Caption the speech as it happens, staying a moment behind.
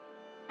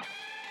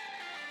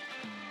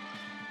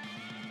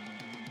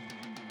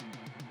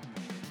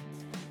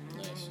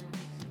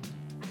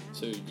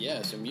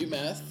So Mute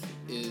Math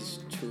is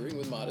touring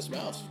with Modest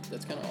Mouse.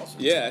 That's kind of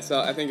awesome. Yeah, so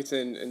I think it's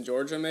in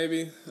Georgia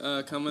maybe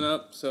coming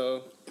up.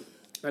 So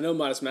I know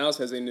Modest Mouse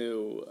has a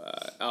new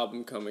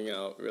album coming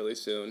out really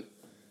soon.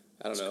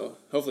 I don't know. Cool.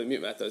 Hopefully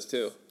Mute Math does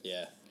too.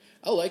 Yeah,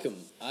 I like them.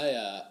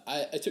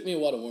 It took me a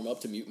while to warm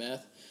up to Mute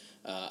Math.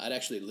 I'd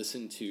actually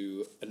listened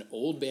to an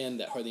old band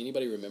that hardly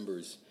anybody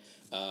remembers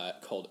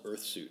called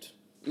Earthsuit.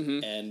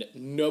 Mm-hmm. And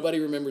nobody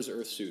remembers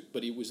Earthsuit,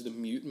 but it was the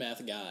Mute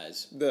Math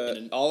guys.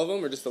 All of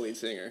them, or just the lead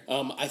singer?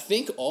 I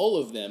think all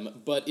of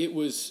them, but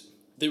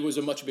there was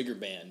a much bigger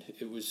band.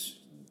 It was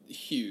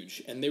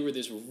huge, and they were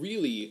this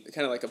really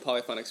kind of like a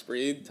Polyphonic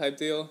Spree type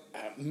deal.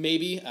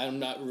 Maybe I'm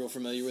not real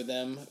familiar with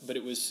them, but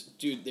it was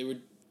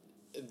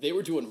they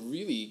were doing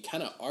really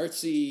kind of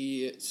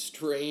artsy,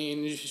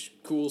 strange,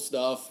 cool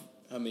stuff.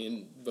 I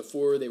mean,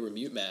 before they were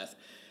Mute Math.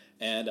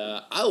 And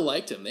I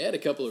liked them. They had a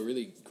couple of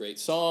really great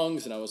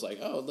songs, and I was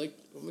like,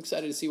 I'm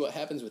excited to see what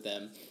happens with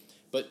them.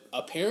 But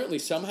apparently,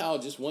 somehow,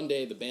 just one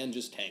day, the band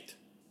just tanked,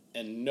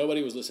 and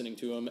nobody was listening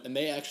to them. And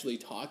they actually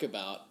talk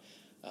about,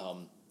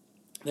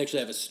 they actually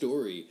have a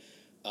story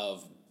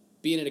of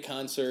being at a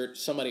concert,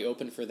 somebody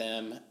opened for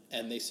them,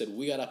 and they said,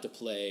 we got up to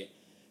play,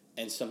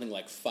 and something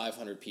like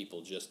 500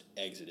 people just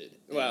exited.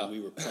 Wow. And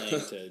we were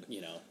playing to,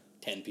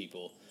 10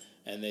 people.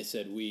 And they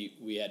said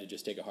we had to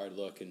just take a hard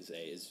look and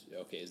say, is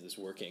this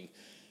working?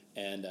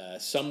 And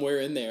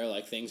somewhere in there,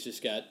 things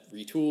just got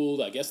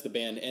retooled. I guess the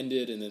band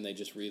ended, and then they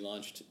just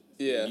relaunched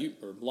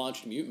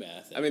launched Mute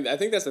Math. I mean, I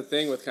think that's the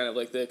thing with kind of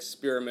the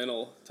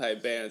experimental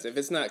type bands. If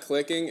it's not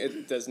clicking,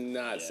 it does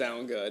not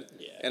sound good.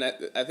 Yeah. And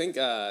I think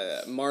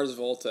Mars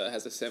Volta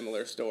has a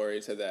similar story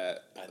to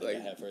that. I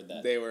think I have heard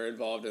that. They were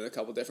involved in a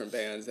couple different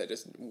bands that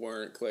just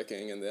weren't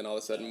clicking, and then all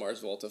of a sudden Mars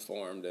Volta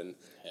formed, and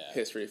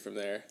history from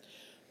there.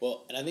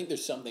 Well, and I think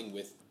there's something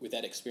with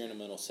that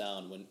experimental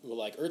sound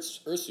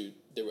Earthsuit.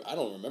 I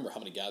don't remember how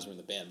many guys were in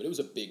the band, but it was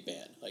a big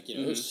band.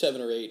 There was 7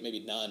 or 8, maybe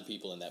 9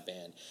 people in that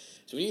band.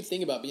 So when you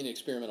think about being an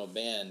experimental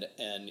band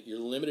and you're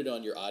limited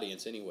on your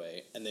audience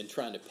anyway, and then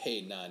trying to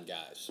pay 9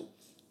 guys,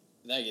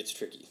 that gets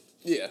tricky.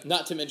 Yeah.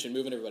 Not to mention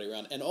moving everybody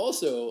around, and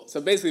also. So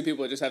basically,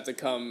 people just have to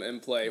come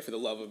and play for the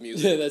love of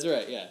music. That's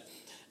right. Yeah.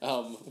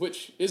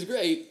 Which is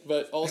great,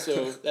 but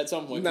also at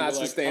some point, not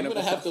you're sustainable. I'm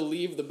going to have to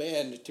leave the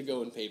band to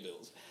go and pay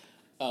bills.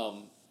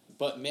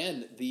 But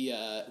man,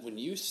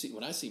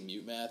 when I see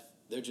Mute Math,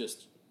 they're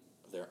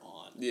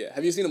on. Yeah.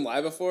 Have you seen them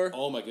live before?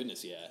 Oh my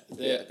goodness, yeah.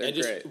 They're great.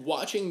 Just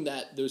watching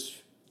those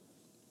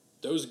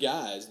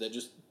guys, that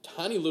just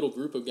tiny little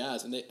group of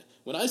guys, and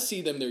when I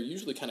see them, they're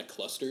usually kind of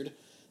clustered.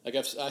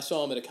 I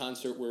saw them at a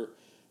concert where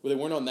they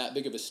weren't on that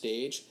big of a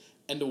stage,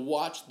 and to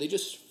watch, they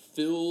just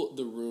fill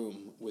the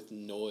room with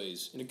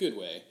noise in a good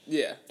way.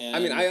 Yeah.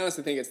 And I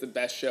honestly think it's the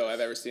best show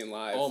I've ever seen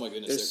live. Oh my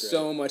goodness, there's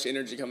so much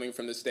energy coming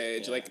from the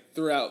stage,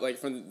 throughout,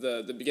 from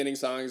the beginning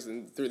songs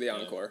and through the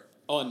encore.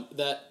 On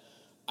that,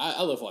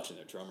 I love watching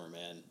their drummer,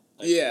 man.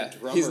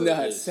 He's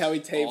nuts. How he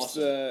tapes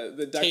awesome.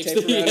 the duct tape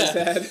around his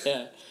head.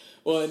 Yeah.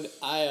 Well, and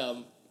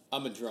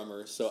I'm a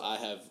drummer, so I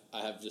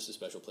have just a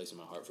special place in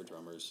my heart for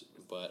drummers.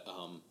 But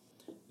I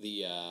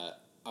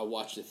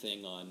watched a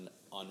thing on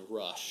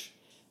Rush,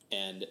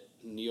 and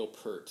Neil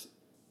Peart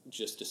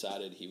just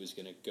decided he was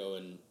going to go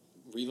and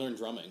relearn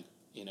drumming,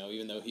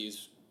 even though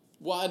he's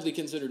widely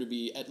considered to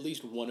be at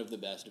least one of the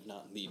best, if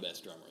not the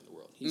best drummer in the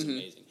world. He's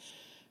amazing.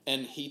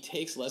 And he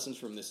takes lessons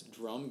from this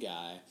drum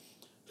guy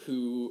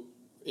who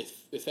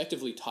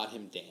effectively taught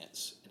him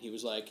dance. And he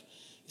was like,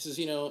 he says,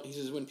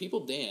 when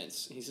people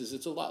dance, he says,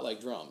 it's a lot like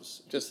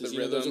drums. Just he says, the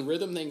rhythm. There's a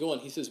rhythm thing going.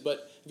 He says,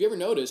 but have you ever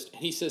noticed,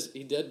 and he says,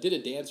 he did a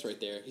dance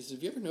right there. He says,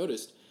 have you ever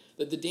noticed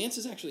that the dance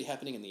is actually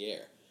happening in the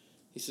air?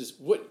 He says,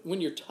 when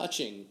you're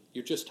touching,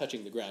 you're just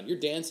touching the ground. You're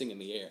dancing in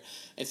the air.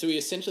 And so he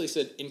essentially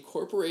said,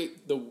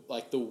 incorporate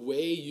the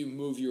way you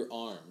move your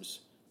arms,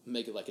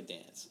 make it like a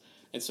dance.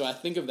 And so I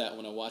think of that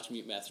when I watch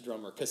Mute Math's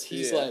drummer, because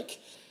he's it's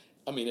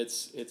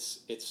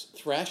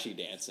thrashy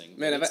dancing.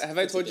 Man, have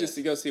I told you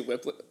to go see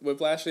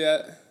Whiplash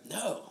yet?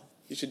 No.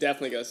 You should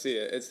definitely go see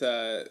it. It's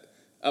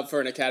up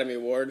for an Academy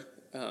Award.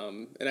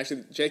 And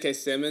actually, J.K.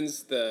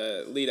 Simmons,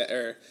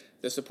 the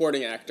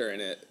supporting actor in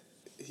it,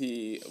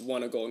 he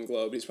won a Golden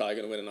Globe. He's probably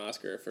going to win an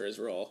Oscar for his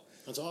role.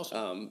 That's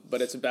awesome.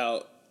 But it's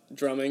about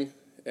drumming,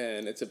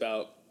 and it's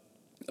about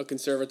a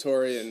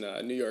conservatory in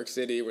New York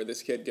City where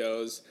this kid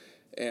goes,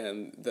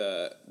 and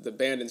the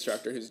band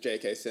instructor, who's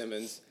J.K.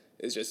 Simmons,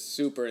 is just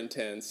super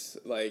intense,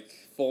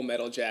 Full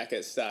Metal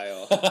Jacket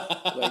style,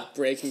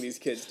 breaking these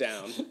kids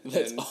down.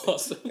 That's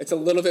awesome. It's a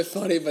little bit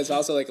funny, but it's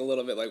also a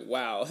little bit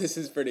wow, this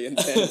is pretty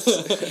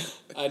intense.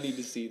 I need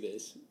to see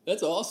this.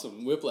 That's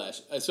awesome.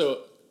 Whiplash.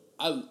 So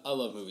I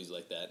love movies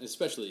like that,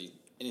 especially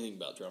anything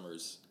about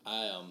drummers.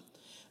 I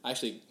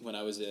actually when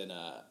I was in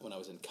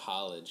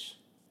college,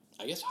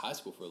 I guess high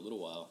school for a little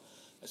while,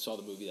 I saw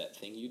the movie That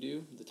Thing You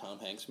Do, the Tom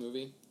Hanks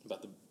movie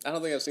about I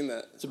don't think I've seen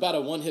that. It's about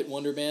a one-hit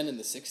wonder band in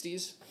the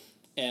 60s,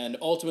 and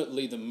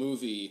ultimately the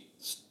movie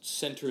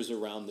centers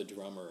around the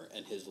drummer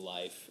and his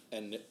life.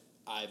 And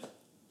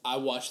I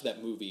watched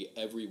that movie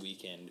every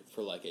weekend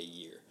for like a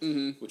year,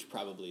 which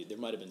probably there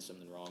might have been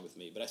something wrong with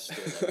me, but I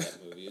still love that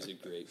movie. It was a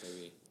great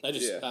movie.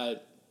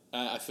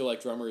 I feel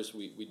like drummers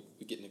we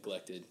get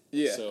neglected.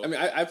 Yeah, So, I mean,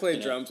 I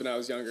played drums when I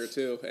was younger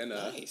too, and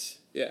nice.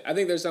 Yeah, I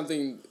think there's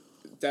something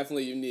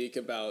definitely unique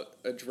about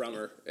a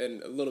drummer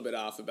and a little bit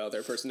off about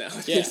their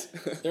personalities.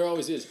 Yeah, there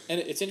always is, and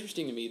it's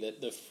interesting to me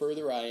that the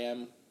further I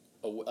am,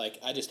 like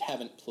I just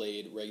haven't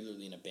played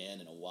regularly in a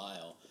band in a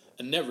while.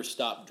 I never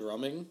stopped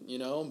drumming,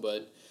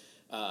 but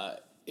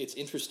it's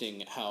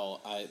interesting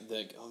how I've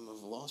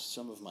lost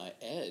some of my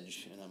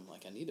edge, and I'm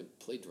like, I need to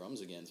play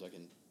drums again so I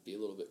can be a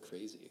little bit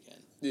crazy again.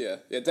 Yeah,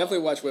 definitely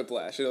watch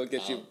Whiplash. It'll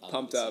get you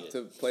pumped up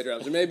to play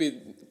drums, or maybe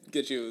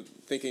get you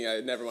thinking I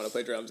never want to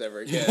play drums ever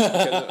again.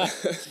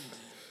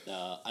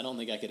 No, I don't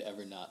think I could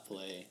ever not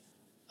play.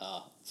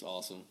 It's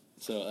awesome.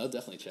 So I'll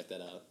definitely check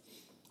that out.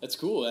 That's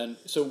cool. And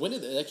so when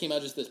did that came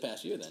out? Just this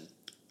past year,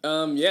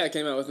 then? Yeah, it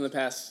came out within the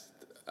past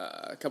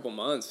couple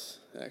months,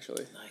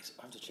 actually. Nice.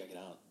 I have to check it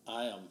out.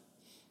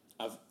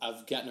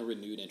 I've gotten a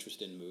renewed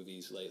interest in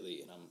movies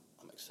lately, and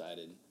I'm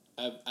excited.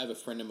 I have a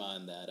friend of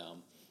mine that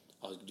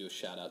I'll do a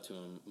shout out to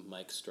him,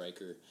 Mike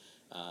Stryker.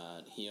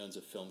 He owns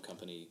a film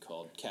company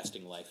called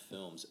Casting Life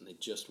Films, and they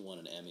just won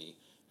an Emmy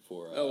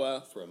for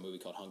a movie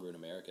called Hunger in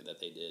America that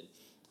they did.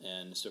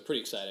 And so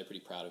pretty excited, pretty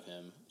proud of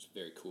him. It's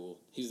very cool.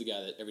 He's the guy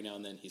that every now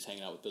and then he's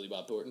hanging out with Billy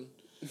Bob Thornton.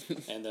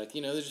 And they're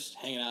just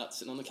hanging out,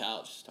 sitting on the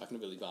couch, talking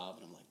to Billy Bob,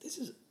 and I'm like, this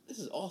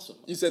is awesome.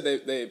 You said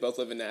they both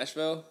live in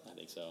Nashville? I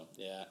think so,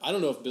 yeah. I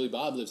don't know if Billy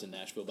Bob lives in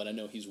Nashville, but I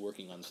know he's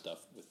working on stuff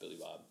with Billy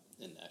Bob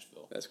in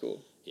Nashville. That's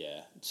cool.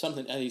 Yeah.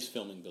 Something, and he's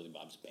filming Billy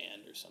Bob's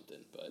band or something.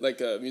 But like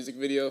a music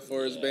video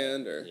for his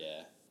band? Or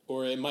yeah.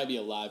 Or it might be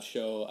a live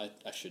show.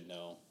 I should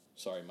know.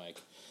 Sorry,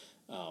 Mike.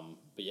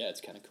 But yeah,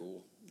 it's kind of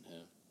cool. Yeah.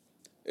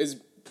 Is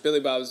Billy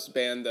Bob's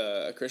band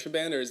a Christian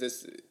band, or is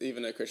this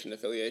even a Christian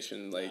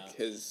affiliation, like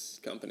his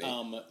company?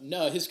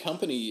 No, his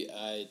company,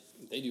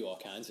 they do all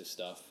kinds of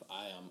stuff.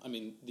 I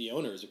mean, the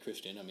owner is a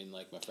Christian. I mean,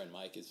 like my friend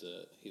Mike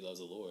he loves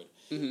the Lord.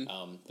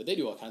 Mm-hmm. But they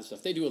do all kinds of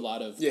stuff. They do a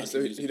lot of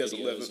so he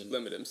doesn't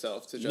limit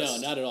himself to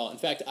just... No, not at all. In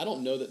fact, I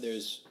don't know that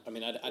there's... I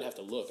mean, I'd have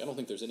to look. I don't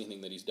think there's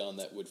anything that he's done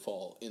that would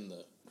fall in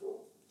the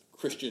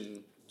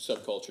Christian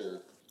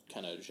subculture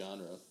kind of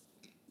genre.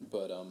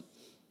 But,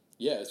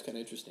 yeah, it's kind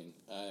of interesting,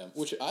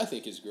 which I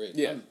think is great.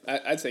 Yeah,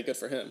 I'd say good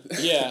for him.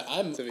 Yeah,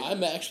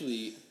 I'm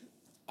actually...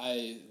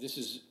 this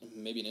is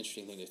maybe an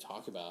interesting thing to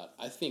talk about.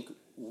 I think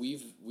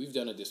we've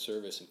done a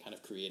disservice in kind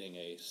of creating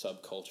a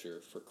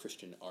subculture for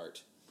Christian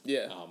art.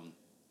 Yeah.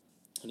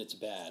 And it's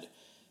bad.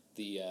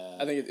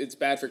 I think it's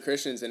bad for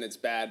Christians, and it's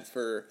bad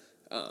for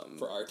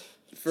art.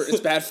 It's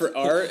bad for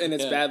art, and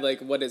it's bad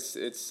like what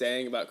it's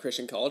saying about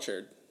Christian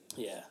culture.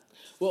 Yeah.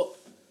 Well,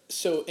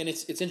 so, and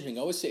it's interesting.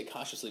 I always say it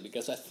cautiously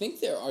because I think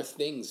there are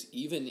things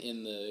even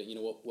in the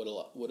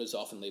what is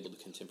often labeled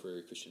the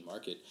contemporary Christian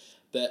market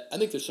that I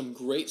think there's some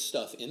great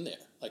stuff in there.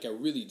 Like I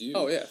really do.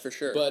 Oh yeah, for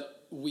sure.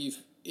 But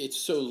it's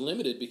so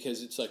limited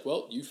because it's like,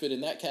 well, you fit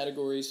in that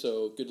category,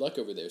 so good luck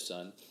over there,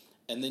 son.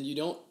 And then we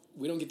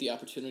don't get the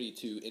opportunity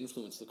to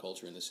influence the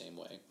culture in the same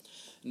way.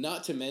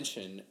 Not to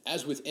mention,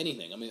 as with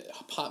anything, I mean,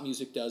 pop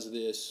music does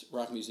this,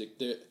 rock music,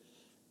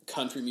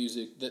 country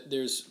music.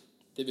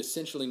 They've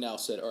essentially now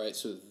said, all right,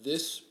 so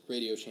this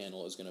radio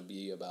channel is going to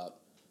be about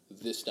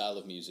this style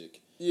of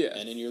music. Yeah.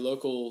 And in your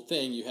local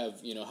thing, you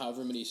have,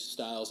 however many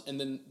styles. And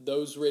then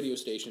those radio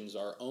stations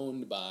are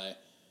owned by,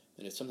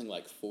 and it's something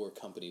like 4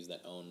 companies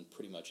that own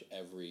pretty much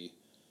every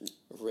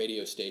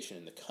radio station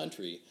in the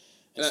country.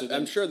 And so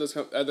I'm sure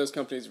those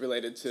companies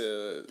related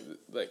to,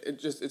 like,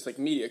 it's like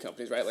media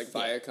companies, right? Like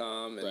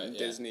Viacom and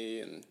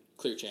Disney and...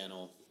 Clear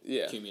Channel,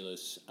 yeah.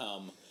 Cumulus.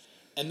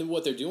 And then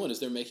what they're doing is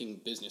they're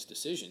making business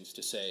decisions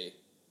to say,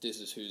 this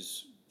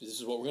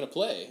is what we're going to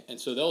play. And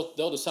so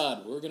they'll decide,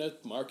 we're going to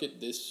market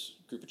this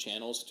group of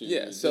channels to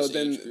this so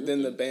age group.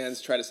 then the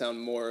bands try to sound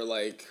more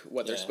like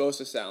what they're supposed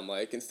to sound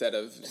like instead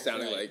of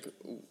sounding like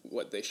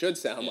what they should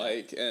sound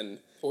like. And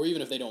or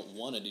even if they don't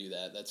want to do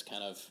that, that's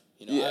kind of,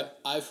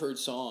 I've heard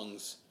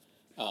songs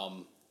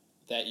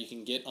that you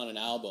can get on an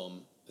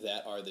album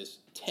that are this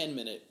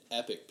 10-minute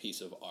epic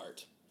piece of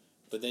art.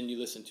 But then you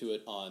listen to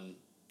it on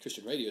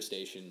Christian radio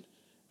station,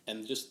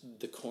 and just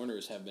the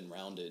corners have been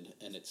rounded,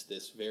 and it's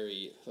this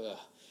very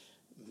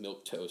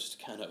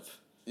milquetoast kind of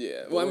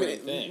well, I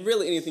mean,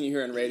 really anything you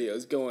hear on radio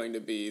is going to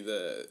be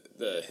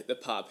the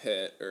pop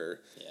hit or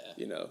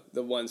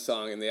the one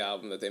song in the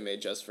album that they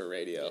made just for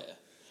radio.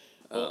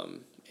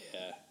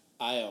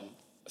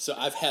 So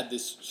I've had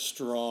this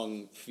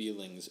strong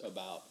feelings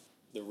about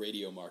the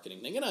radio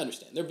marketing thing, and I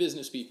understand they're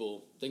business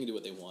people; they can do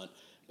what they want.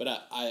 But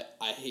I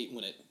hate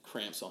when it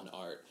cramps on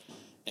art,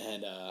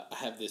 and I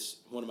have this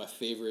one of my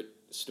favorite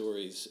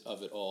stories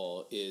of it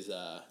all is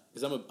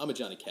because I'm a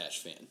Johnny Cash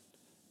fan,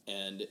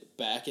 and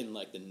back in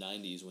like the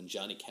 90s when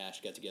Johnny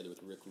Cash got together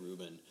with Rick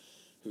Rubin,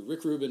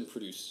 Rick Rubin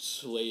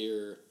produced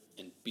Slayer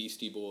and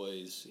Beastie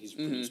Boys, he's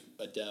produced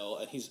Adele,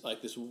 and he's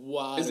like this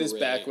wide Is this array.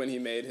 back when he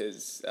made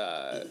his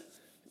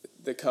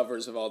the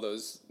covers of all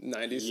those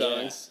 90s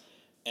songs?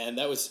 And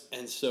that was,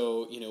 and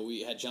so,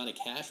 we had Johnny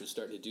Cash was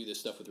starting to do this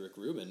stuff with Rick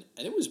Rubin,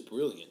 and it was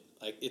brilliant.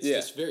 Like, it's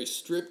this very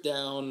stripped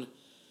down,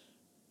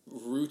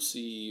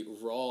 rootsy,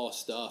 raw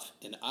stuff.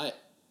 And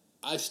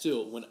I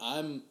still, when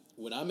I'm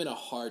in a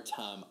hard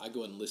time, I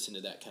go and listen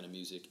to that kind of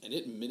music, and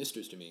it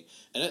ministers to me.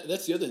 And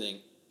that's the other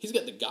thing. He's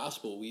got the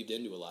gospel weaved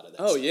into a lot of that.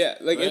 Oh stuff, yeah,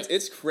 like right?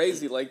 it's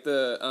crazy. Like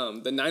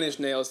the Nine Inch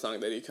Nails song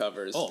that he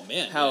covers. Oh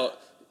man, how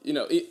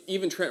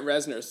even Trent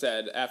Reznor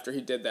said after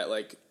he did that,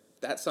 like,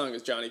 that song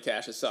is Johnny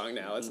Cash's song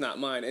now. It's not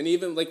mine. And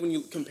even like when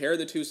you compare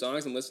the two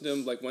songs and listen to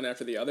them like one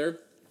after the other,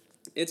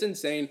 it's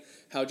insane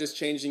how just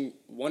changing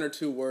one or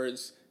two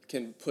words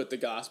can put the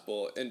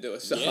gospel into a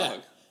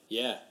song.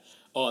 Yeah.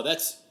 Oh,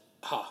 that's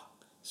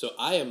So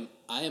I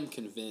am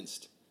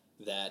convinced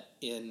that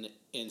in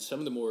some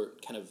of the more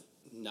kind of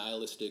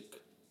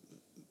nihilistic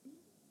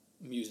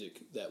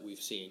music that we've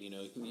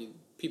seen,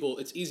 people,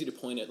 it's easy to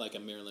point at like a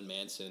Marilyn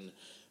Manson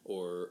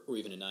or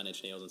even a Nine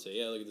Inch Nails and say,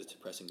 yeah, look at this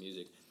depressing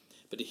music.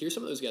 But to hear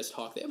some of those guys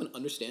talk, they have an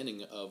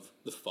understanding of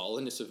the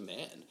fallenness of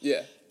man.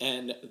 Yeah.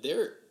 And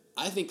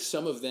I think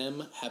some of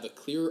them have a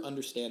clearer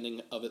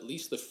understanding of at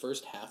least the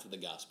first half of the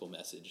gospel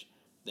message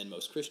than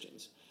most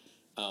Christians.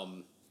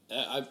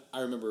 I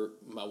remember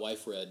my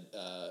wife read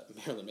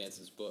Marilyn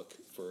Manson's book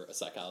for a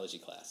psychology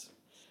class,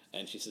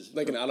 and she says,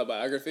 like an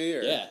autobiography,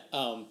 or yeah,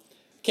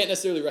 can't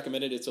necessarily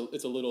recommend it. It's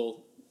a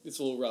little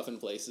rough in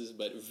places,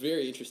 but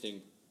very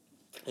interesting.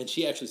 And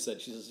she actually said,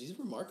 she says, he's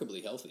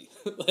remarkably healthy.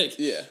 Like,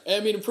 yeah. I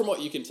mean, from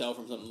what you can tell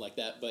from something like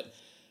that, but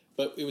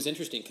it was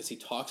interesting because he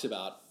talks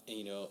about,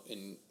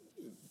 in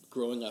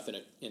growing up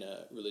in a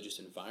religious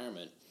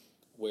environment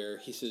where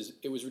he says,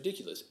 it was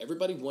ridiculous.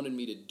 Everybody wanted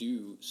me to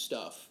do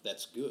stuff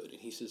that's good.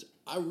 And he says,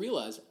 I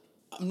realize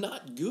I'm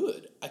not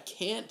good. I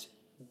can't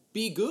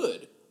be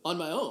good on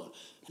my own.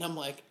 And I'm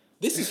like,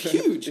 this is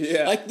huge.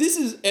 Yeah. Like, this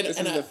is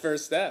the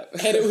first step.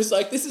 And it was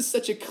like, this is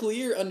such a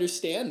clear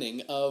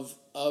understanding of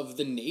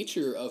the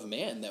nature of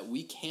man, that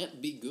we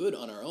can't be good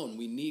on our own.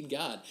 We need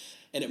God.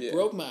 And it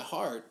broke my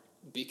heart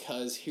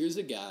because here's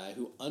a guy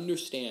who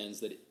understands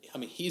that,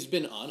 he's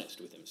been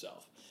honest with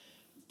himself.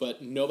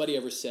 But nobody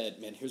ever said,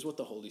 man, here's what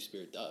the Holy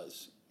Spirit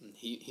does. And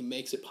he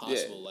makes it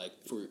possible, like,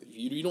 for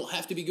you. You don't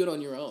have to be good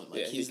on your own.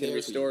 Like, he can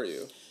restore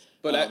you.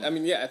 But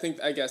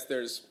I guess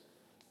there's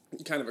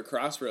kind of a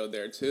crossroad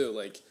there too.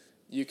 Like,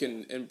 you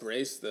can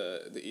embrace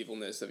the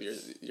evilness of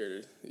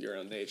your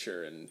own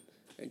nature and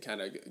kind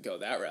of go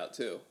that route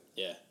too.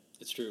 Yeah,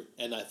 it's true.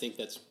 And I think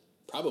that's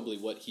probably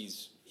what he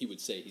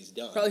would say he's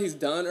done. Probably he's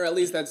done, or at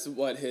least that's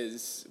what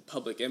his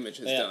public image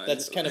has done.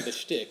 That's kind of the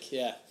shtick,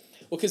 yeah.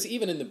 Well, because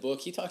even in the book,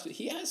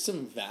 he has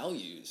some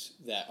values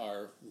that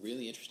are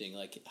really interesting,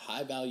 like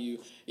high value,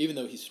 even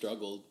though he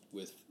struggled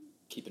with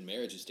keeping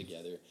marriages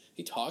together,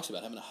 he talks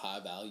about having a high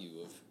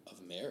value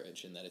of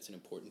marriage and that it's an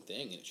important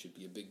thing and it should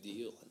be a big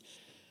deal.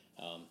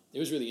 And it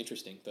was really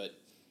interesting, but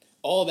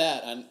all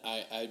that,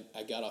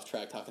 I got off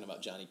track talking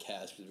about Johnny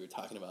Cash because we were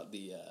talking about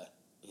the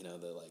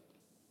like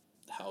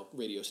how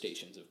radio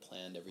stations have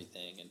planned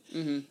everything,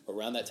 and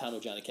around that time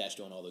of Johnny Cash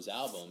doing all those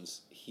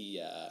albums,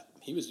 he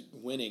was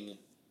winning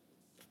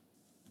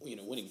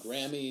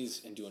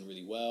Grammys and doing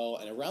really well,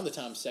 and around the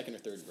time second or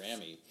third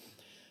Grammy,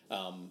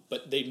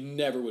 but they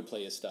never would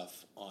play his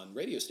stuff on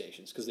radio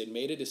stations because they'd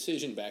made a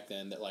decision back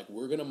then that, like,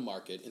 we're gonna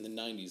market, in the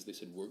 90s they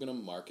said, we're gonna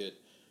market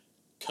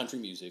country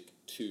music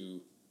to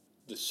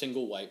the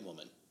single white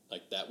woman.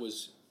 Like, that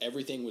was,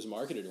 everything was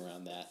marketed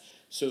around that.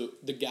 So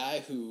the guy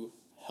who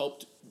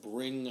helped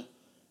bring,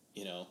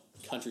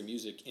 country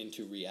music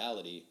into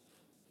reality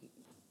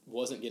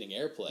wasn't getting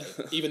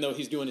airplay, even though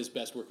he's doing his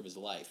best work of his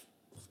life.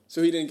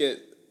 So he didn't get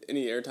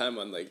any airtime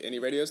on, like, any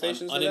radio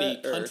stations on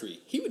any country.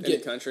 He would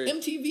get country.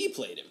 MTV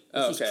played him,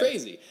 which was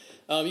crazy.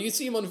 You could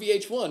see him on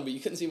VH1, but you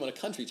couldn't see him on a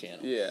country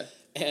channel. Yeah.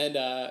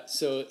 And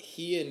so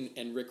he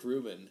and Rick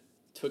Rubin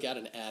took out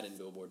an ad in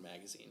Billboard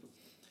magazine.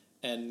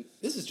 And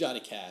this is Johnny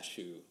Cash,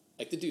 who,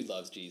 like, the dude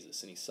loves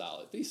Jesus and he's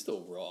solid, but he's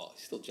still raw.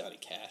 He's still Johnny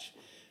Cash.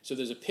 So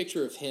there's a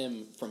picture of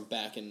him from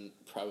back in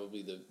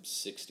probably the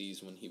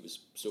 60s when he was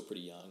still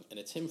pretty young, and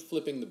it's him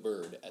flipping the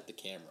bird at the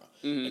camera.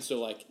 Mm-hmm. And so,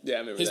 like,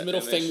 his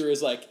middle finger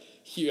is, like,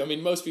 huge. I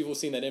mean, most people have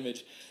seen that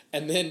image.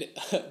 And then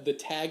the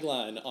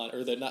tagline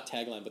not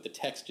tagline, but the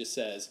text just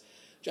says,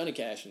 Johnny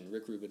Cash and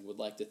Rick Rubin would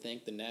like to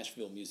thank the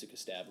Nashville Music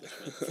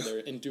Establishment for their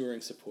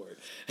enduring support.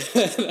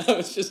 And I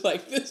was just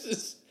like, this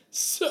is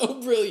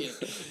so brilliant,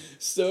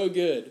 so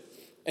good.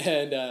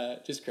 And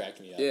just cracked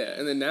me up. Yeah,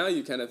 and then now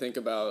you kind of think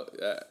about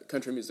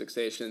country music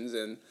stations,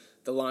 and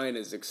the line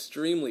is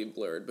extremely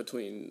blurred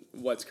between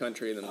what's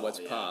country and then what's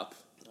pop.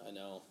 I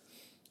know.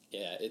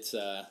 Yeah, it's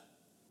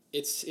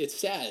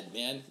sad,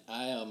 man.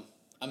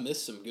 I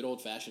miss some good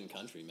old fashioned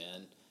country,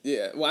 man.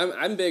 Yeah, well,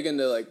 I'm big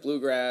into, like,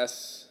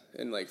 bluegrass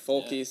and, like,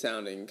 folky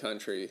sounding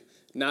country.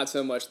 Not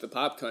so much the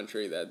pop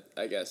country that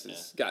I guess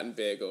has gotten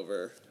big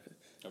over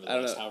the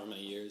last however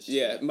many years.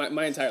 Yeah,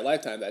 my entire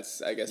lifetime.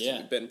 That's, I guess,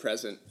 been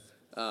present.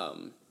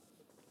 I'm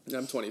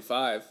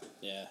 25.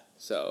 Yeah.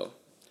 So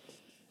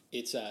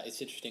it's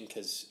interesting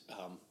because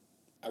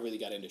I really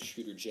got into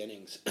Shooter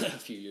Jennings a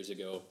few years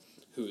ago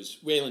who's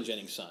Waylon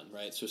Jennings' son,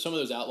 right? So some of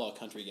those outlaw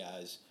country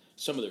guys,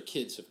 some of their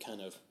kids have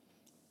kind of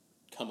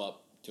come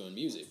up doing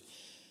music.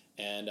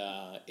 And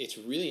it's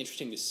really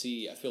interesting to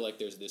see. I feel like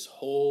there's this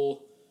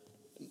whole...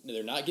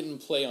 They're not getting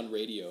play on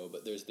radio,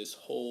 but there's this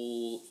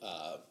whole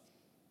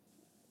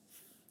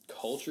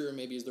culture,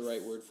 maybe is the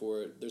right word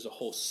for it. There's a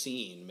whole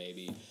scene,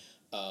 maybe,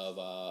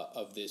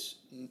 of this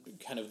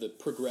kind of the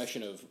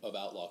progression of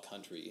outlaw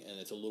country. And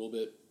it's a little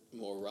bit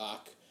more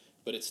rock,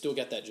 but it's still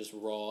got that just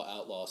raw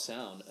outlaw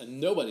sound. And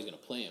nobody's going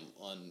to play him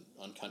on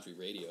country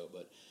radio,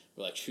 but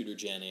like Shooter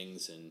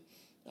Jennings and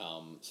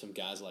some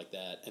guys like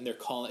that. And they're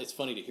calling... It's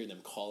funny to hear them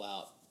call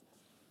out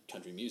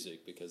country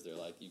music because they're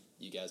like,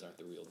 you guys aren't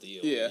the real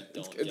deal. Yeah,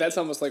 that's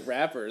almost like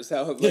rappers.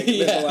 How like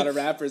Yeah. there's a lot of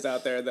rappers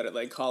out there that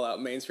like call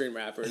out mainstream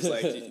rappers,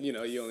 like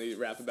you only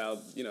rap about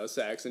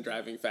sex and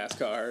driving fast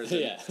cars.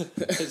 And, Yeah,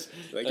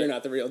 like you're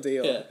not the real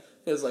deal. Yeah,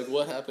 it's like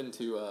what happened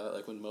to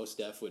like when Mos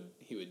Def would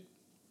he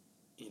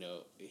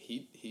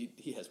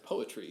has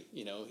poetry.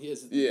 He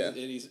has and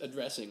he's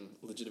addressing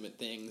legitimate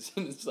things,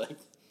 and it's like,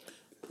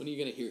 when are you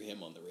gonna hear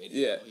him on the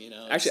radio?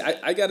 Yeah, actually,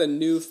 I got a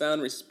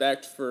newfound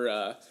respect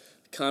for.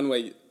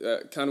 Conway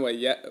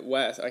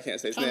West. I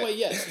can't say his Conway name.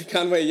 Yes.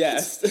 Conway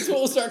Yes. That's what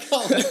we'll start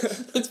calling him.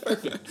 That's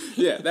perfect.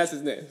 Yeah, that's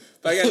his name.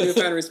 But I got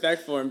newfound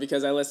respect for him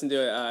because I listened to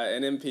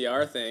an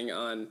NPR thing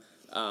on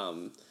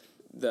I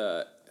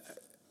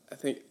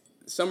think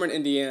somewhere in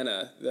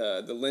Indiana,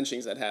 the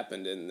lynchings that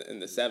happened in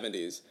the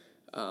 70s,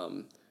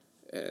 and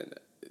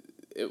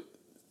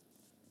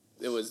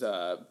it was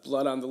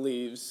Blood on the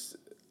Leaves.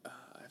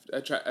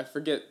 I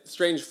forget.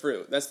 Strange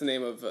Fruit. That's the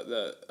name of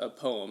a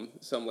poem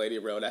some lady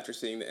wrote after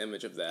seeing the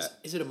image of that.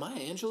 Is it a Maya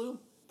Angelou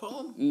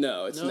poem?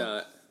 No, it's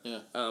not.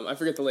 Yeah. I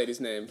forget the lady's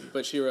name,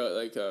 but she wrote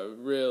like a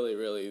really,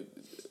 really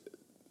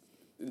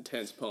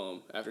intense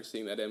poem after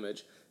seeing that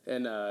image.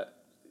 And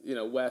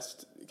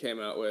West came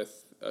out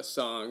with a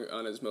song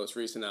on his most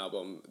recent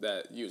album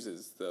that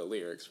uses the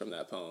lyrics from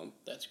that poem.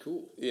 That's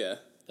cool. Yeah.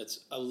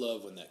 I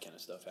love when that kind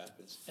of stuff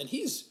happens. And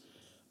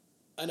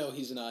I know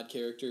he's an odd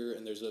character,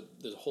 and there's a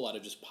whole lot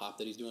of just pop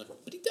that he's doing,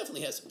 but he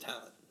definitely has some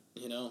talent,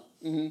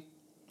 Mm-hmm.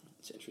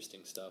 It's interesting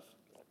stuff.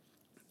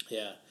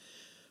 Yeah.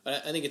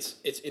 I think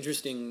it's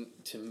interesting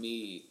to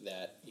me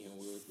that, we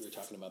were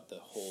talking about the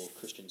whole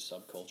Christian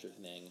subculture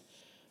thing,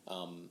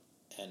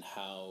 and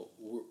how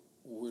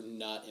we're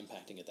not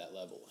impacting at that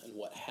level. And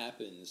what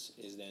happens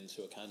is then,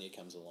 so Kanye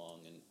comes along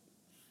and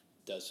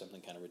does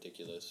something kind of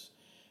ridiculous.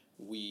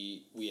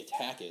 We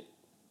attack it,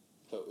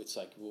 but it's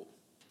like, well,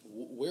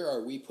 where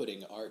are we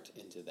putting art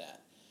into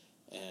that?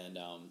 And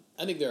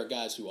I think there are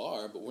guys who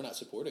are, but we're not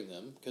supporting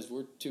them because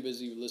we're too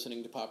busy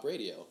listening to pop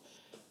radio.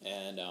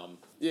 And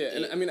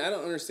and I mean, I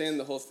don't understand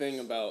the whole thing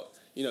about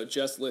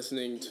just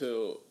listening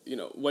to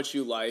what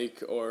you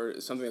like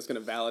or something that's going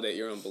to validate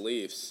your own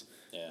beliefs.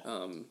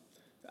 Yeah.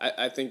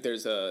 I think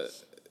there's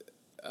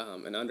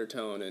an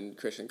undertone in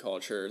Christian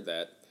culture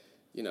that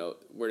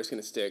we're just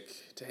going to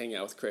stick to hanging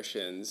out with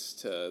Christians,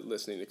 to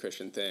listening to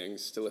Christian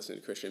things, to listening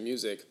to Christian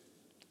music,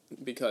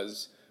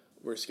 because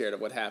we're scared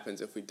of what happens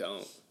if we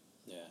don't.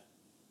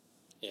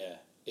 Yeah.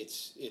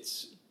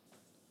 It's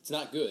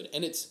not good,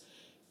 and it's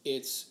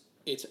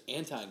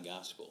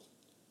anti-gospel.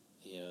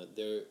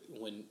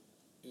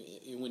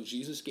 When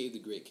Jesus gave the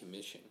Great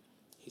Commission,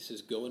 he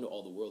says, "Go into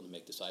all the world and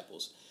make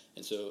disciples."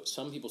 And so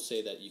some people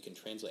say that you can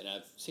translate, and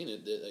I've seen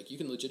it, that like you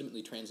can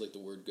legitimately translate the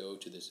word "go"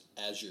 to this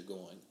 "as you're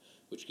going,"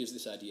 which gives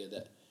this idea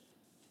that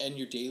in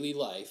your daily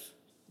life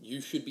you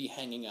should be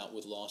hanging out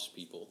with lost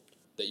people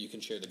that you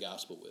can share the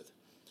gospel with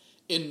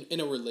in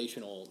a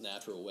relational,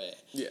 natural way.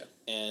 Yeah.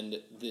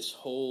 And this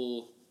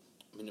whole,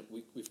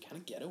 we've kind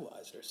of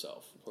ghettoized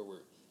ourselves, where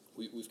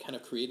we've kind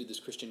of created this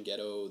Christian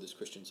ghetto, this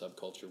Christian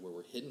subculture where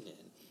we're hidden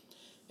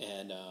in.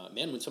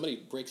 And when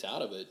somebody breaks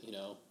out of it,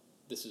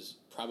 this is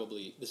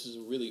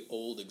a really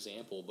old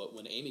example, but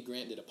when Amy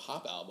Grant did a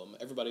pop album,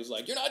 everybody's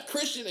like, "You're not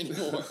Christian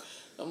anymore."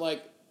 I'm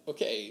like,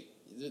 okay,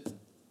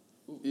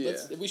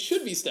 we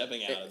should be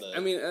stepping out of the... I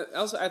mean,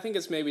 also, I think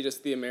it's maybe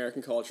just the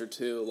American culture,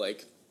 too.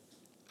 Like,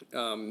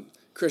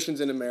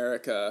 Christians in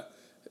America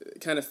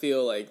kind of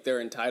feel like they're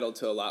entitled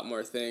to a lot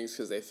more things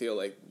because they feel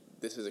like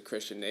this is a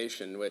Christian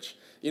nation, which,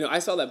 I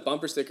saw that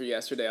bumper sticker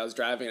yesterday. I was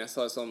driving, and I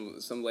saw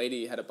some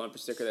lady had a bumper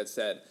sticker that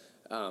said,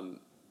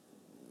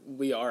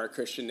 "We are a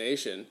Christian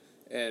nation."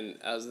 And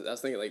I was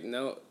thinking, like,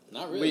 no,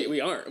 not really.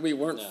 We aren't. We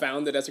weren't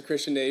founded as a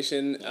Christian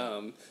nation.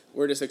 No.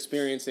 We're just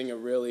experiencing a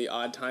really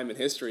odd time in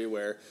history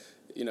where,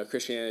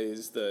 Christianity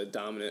is the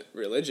dominant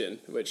religion,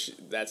 which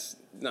that's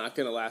not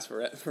going to last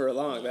for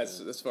long. No, that's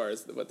as far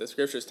as what the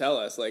scriptures tell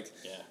us. Like,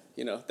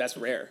 that's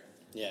rare.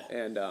 Yeah.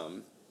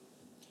 And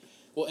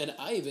well, and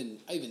I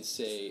even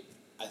say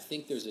I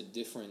think there's a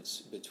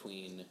difference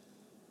between.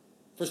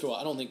 First of all,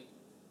 I don't think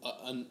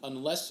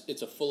unless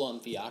it's a full-on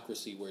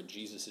theocracy where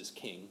Jesus is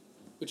king,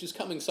 which is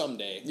coming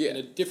someday in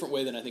a different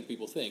way than I think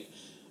people think.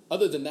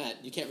 Other than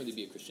that, you can't really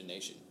be a Christian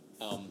nation.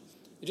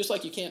 Just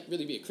like you can't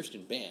really be a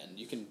Christian band.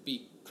 You can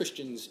be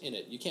Christians in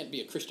it. You can't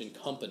be a Christian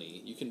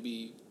company. You can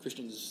be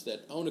Christians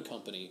that own a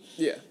company.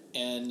 Yeah.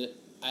 And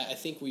I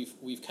think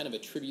we've kind of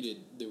attributed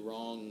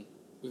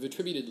we've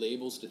attributed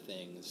labels to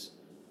things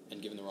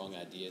and given the wrong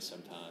ideas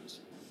sometimes.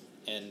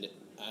 And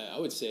I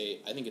would say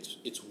I think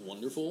it's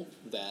wonderful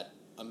that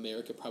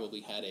America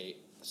probably had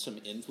some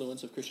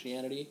influence of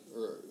Christianity,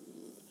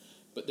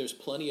 but there's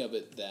plenty of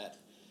it that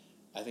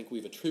I think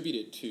we've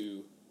attributed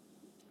to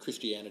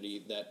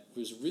Christianity that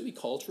was really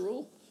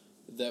cultural,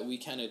 that we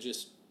kind of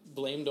just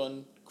blamed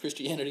on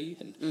Christianity,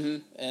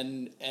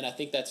 and I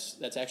think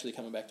that's actually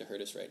coming back to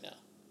hurt us right now.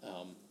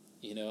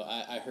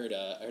 I heard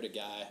a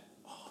guy.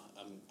 Oh,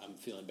 I'm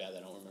feeling bad that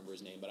I don't remember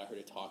his name, but I heard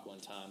a talk one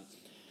time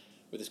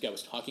where this guy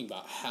was talking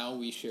about how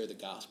we share the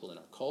gospel in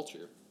our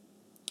culture,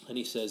 and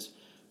he says,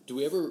 "Do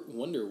we ever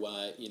wonder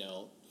why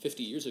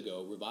 50 years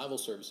ago revival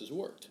services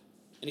worked?"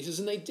 And he says,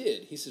 and they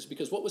did. He says,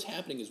 because what was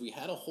happening is we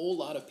had a whole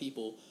lot of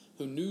people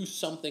who knew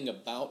something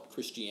about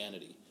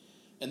Christianity,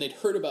 and they'd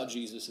heard about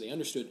Jesus, they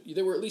understood,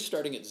 they were at least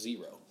starting at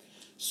zero.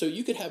 So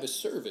you could have a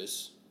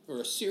service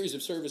or a series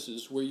of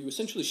services where you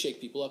essentially shake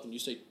people up and you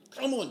say,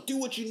 come on, do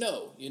what you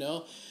know.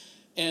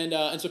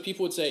 And so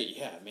people would say,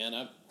 yeah, man,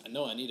 I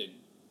know I need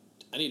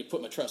to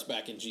put my trust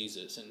back in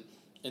Jesus.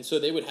 And so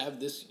they would have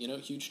this,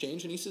 huge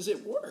change, and he says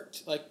it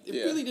worked. Like, it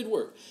really did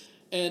work.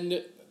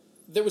 And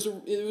it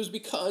was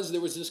because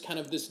there was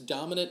this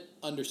dominant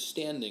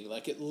understanding,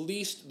 like at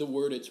least the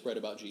word had spread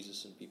about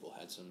Jesus and people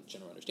had some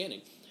general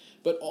understanding.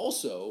 But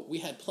also, we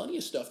had plenty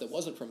of stuff that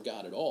wasn't from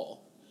God at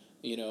all.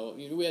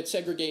 We had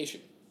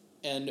segregation.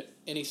 And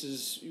he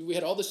says, we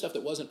had all this stuff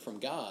that wasn't from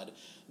God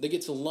that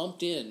gets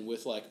lumped in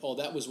with like, oh,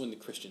 that was when the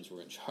Christians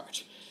were in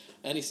charge.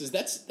 And he says,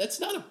 that's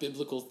not a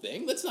biblical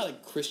thing. That's not a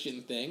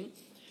Christian thing.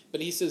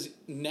 But he says,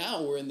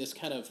 now we're in this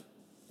kind of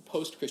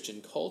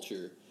post-Christian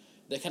culture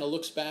that kind of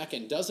looks back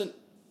and doesn't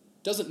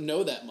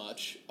know that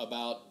much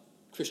about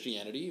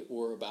Christianity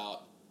or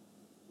about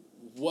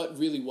what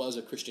really was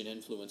a Christian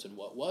influence and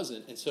what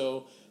wasn't. And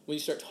so when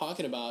you start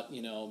talking about,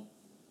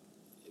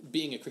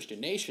 being a Christian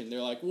nation,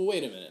 they're like, well,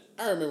 wait a minute.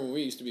 I remember when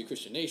we used to be a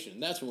Christian nation,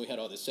 and that's when we had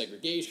all this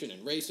segregation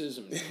and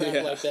racism and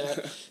crap like that.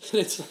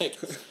 And it's like,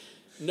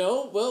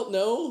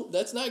 no,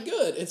 that's not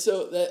good. And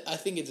so I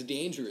think it's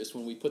dangerous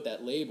when we put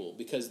that label,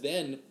 because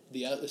then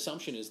the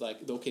assumption is like,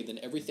 okay, then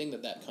everything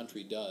that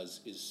country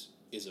does is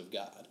of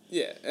God.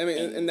 Yeah, I mean,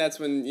 and that's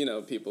when,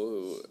 people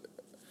who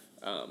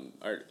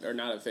are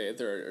not of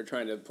faith or are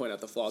trying to point out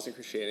the flaws in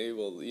Christianity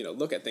will,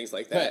 look at things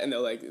like that, right. And they're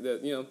like,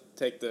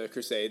 take the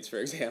Crusades, for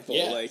example,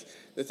 like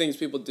the things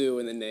people do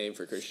in the name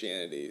for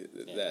Christianity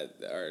that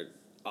are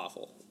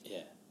awful.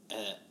 Yeah,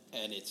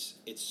 and it's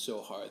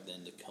so hard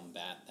then to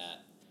combat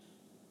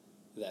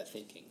that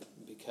thinking,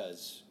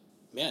 because,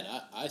 man,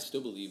 I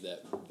still believe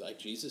that, like,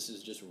 Jesus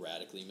is just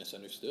radically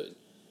misunderstood.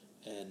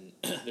 And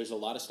there's a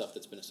lot of stuff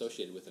that's been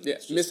associated with him. Yeah,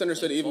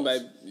 misunderstood even by,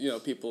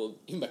 people...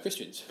 Even by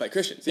Christians. By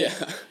Christians, yeah.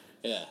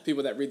 Yeah.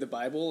 People that read the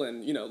Bible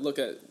and, look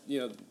at,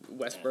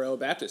 Westboro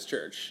Baptist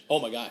Church. Oh,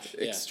 my gosh.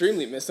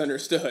 Extremely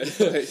misunderstood.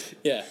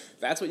 Yeah.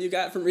 That's what you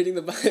got from reading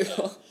the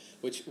Bible.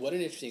 Yeah. What an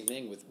interesting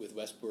thing with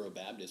Westboro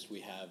Baptist, we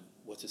have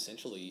what's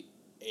essentially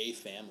a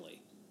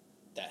family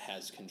that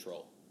has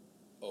control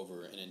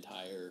over an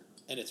entire...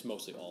 And it's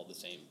mostly all the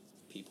same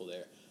people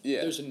there.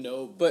 Yeah. There's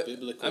no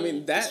biblical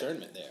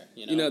discernment there.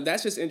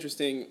 That's just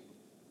interesting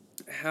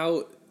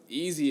how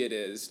easy it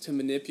is to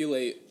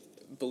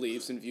manipulate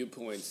beliefs and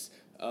viewpoints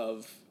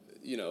of,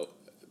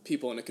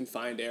 people in a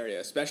confined area,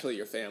 especially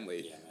your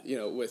family,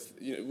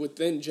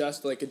 within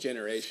just like a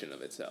generation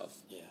of itself.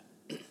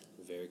 Yeah.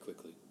 Very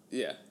quickly.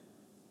 Yeah.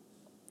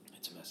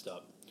 It's messed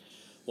up.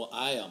 Well,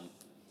 I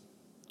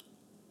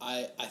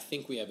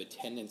think we have a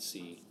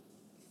tendency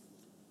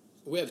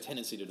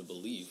to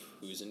believe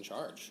who's in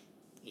charge.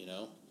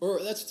 Or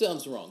that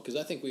sounds wrong, because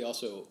I think we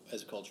also,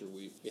 as a culture,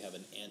 we have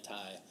an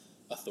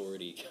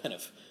anti-authority kind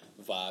of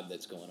vibe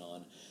that's going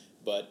on.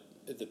 But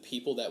the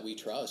people that we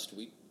trust,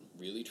 we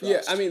really trust.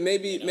 Yeah, I mean,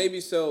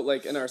 maybe so,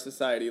 like, in our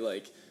society,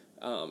 like,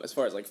 as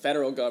far as, like,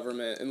 federal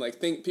government and, like,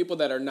 people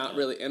that are not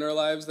really in our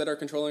lives that are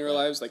controlling our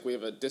lives, like, we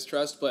have a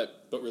distrust,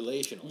 but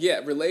relationally.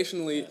 Yeah,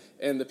 relationally,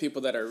 and the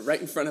people that are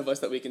right in front of us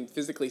that we can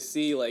physically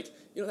see, like,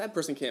 that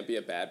person can't be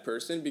a bad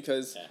person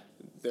because... Yeah.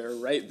 They're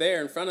right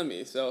there in front of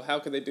me, so how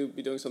could they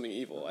be doing something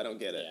evil? I don't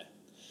get it. Yeah.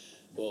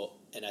 Well,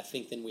 and I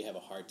think then we have a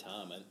hard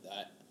time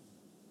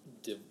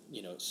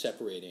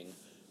separating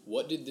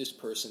what did this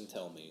person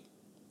tell me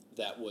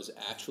that was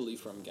actually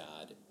from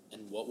God,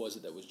 and what was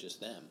it that was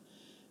just them.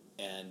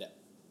 And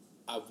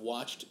I've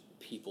watched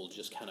people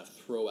just kind of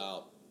throw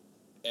out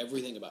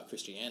everything about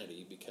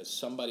Christianity because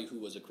somebody who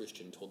was a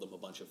Christian told them a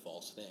bunch of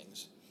false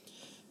things.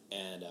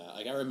 And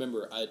I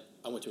remember I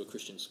went to a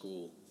Christian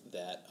school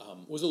that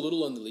was a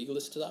little on the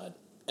legalist side,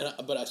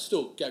 but I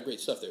still got great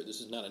stuff there. This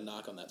is not a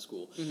knock on that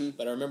school. Mm-hmm.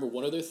 But I remember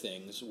one of their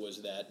things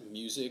was that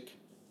music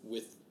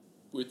with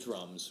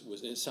drums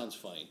was, and it sounds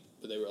funny,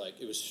 but they were like,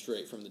 it was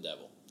straight from the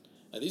devil.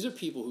 Now, these are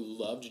people who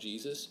loved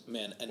Jesus,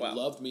 man, and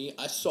loved me.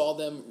 I saw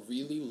them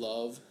really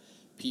love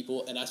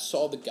people, and I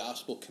saw the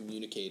gospel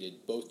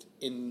communicated both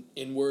in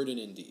word and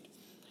in deed.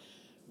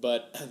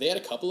 But they had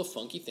a couple of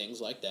funky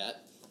things like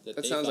that.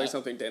 That sounds like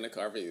something Dana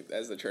Carvey,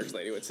 as the church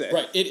lady, would say.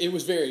 Right. It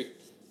was very,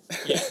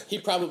 yeah. He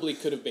probably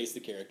could have based the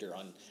character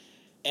on,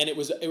 and it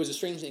was a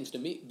strange thing to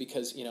me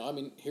because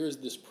here's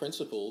this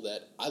principle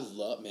that I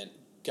love, man.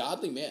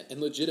 Godly man,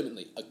 and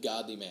legitimately a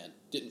godly man,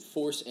 didn't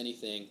force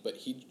anything, but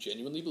he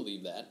genuinely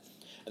believed that.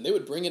 And they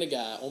would bring in a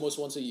guy almost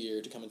once a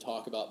year to come and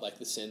talk about like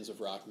the sins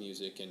of rock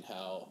music and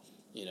how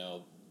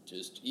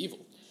just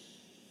evil.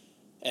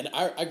 And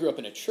I grew up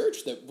in a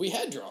church that we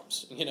had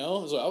drums,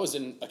 so I was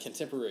in a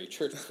contemporary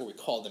church before we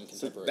called them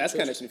contemporary. So that's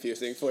kind of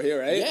confusing for you,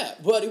 right? Yeah,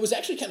 but it was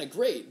actually kind of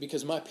great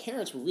because my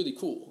parents were really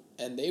cool,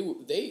 and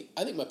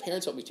I think my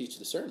parents helped me teach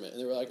discernment, and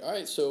they were like, all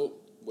right, so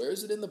where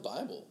is it in the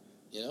Bible?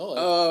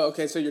 Oh,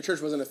 okay. So your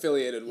church wasn't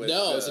affiliated with.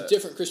 No, it's a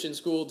different Christian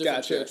school,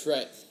 different church,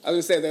 right? I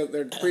was gonna say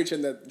they're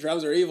preaching that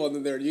drums are evil, and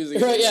then they're using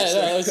it. Right,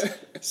 yeah.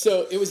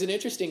 So it was an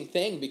interesting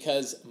thing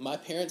because my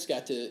parents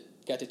got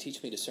to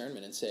teach me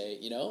discernment and say,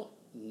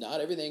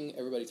 not everything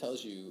everybody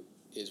tells you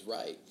is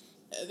right.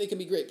 They can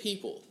be great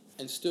people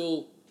and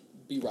still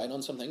be right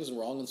on some things and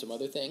wrong on some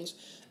other things,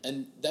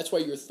 and that's why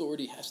your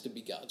authority has to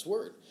be God's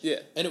word. Yeah.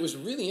 And it was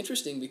really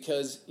interesting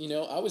because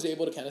I was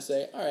able to kind of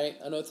say, all right,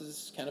 I know this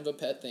is kind of a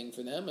pet thing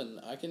for them, and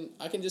I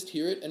can just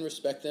hear it and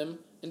respect them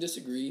and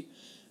disagree,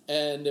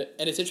 and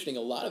it's interesting.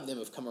 A lot of them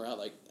have come around.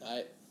 Like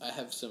I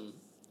have some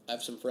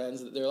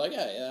friends that they're like,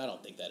 yeah, I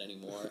don't think that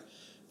anymore.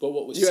 But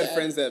what was had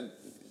friends that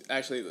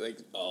actually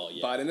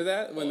bought into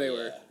that when they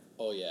were.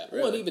 Oh yeah,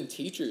 really? Well, and even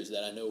teachers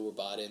that I know were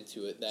bought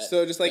into it. That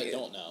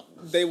don't know.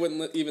 They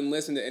wouldn't even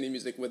listen to any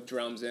music with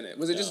drums in it.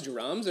 Was it just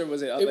drums, or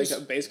was it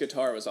a bass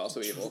guitar was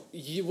also evil?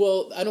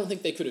 Well, I don't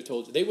think they could have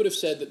told you. They would have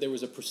said that there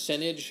was a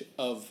percentage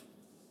of.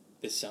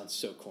 This sounds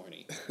so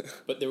corny,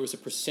 but there was a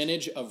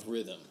percentage of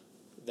rhythm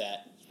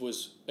that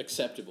was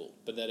acceptable,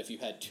 but that if you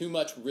had too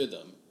much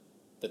rhythm,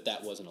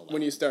 that wasn't allowed.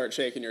 When you start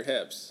shaking your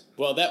hips.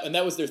 Well,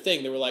 that was their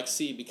thing. They were like,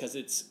 see, because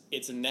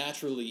it's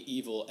naturally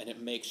evil and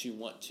it makes you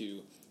want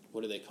to.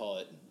 What do they call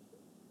it?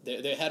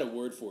 They had a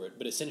word for it,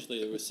 but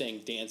essentially they were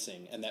saying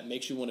dancing, and that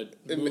makes you want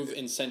to move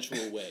in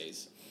sensual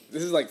ways.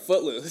 This is like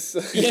Footloose.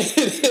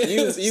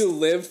 you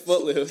live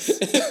Footloose.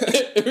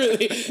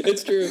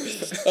 It's true.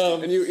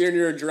 And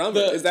you're a drummer.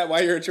 Is that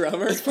why you're a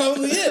drummer? It's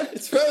probably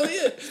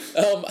it.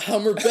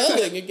 I'm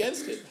rebelling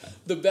against it.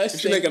 The best. You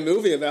should make a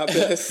movie about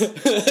this.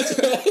 That's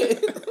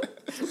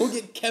right. We'll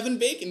get Kevin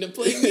Bacon to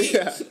play me.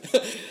 Yeah.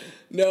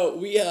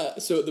 No,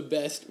 so the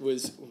best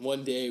was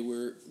one day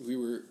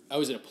I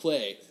was in a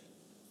play,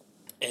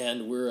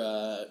 and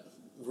we're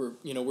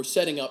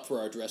setting up for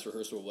our dress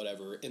rehearsal or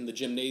whatever in the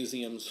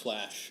gymnasium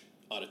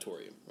 /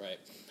 auditorium, right?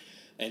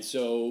 And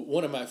so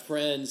one of my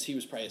friends, he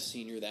was probably a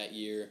senior that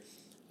year,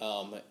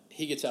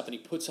 he gets up and he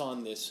puts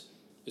on this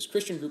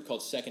Christian group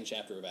called Second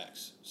Chapter of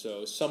Acts.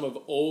 So some of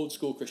old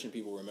school Christian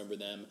people remember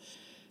them,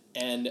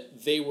 and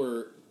they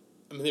were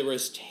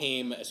as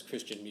tame as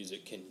Christian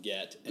music can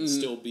get and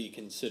still be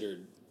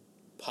considered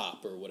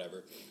pop or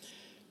whatever.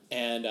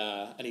 And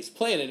he's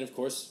playing it, and of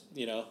course,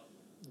 I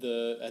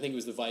think it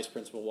was the vice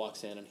principal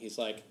walks in, and he's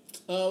like,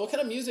 what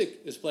kind of music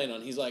is playing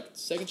on? He's like,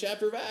 Second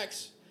Chapter of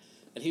Acts.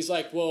 And he's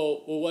like,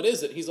 well, what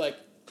is it? He's like,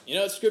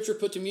 it's scripture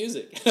put to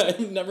music. I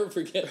never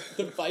forget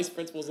the vice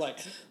principal's like,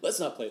 let's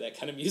not play that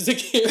kind of music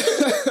here.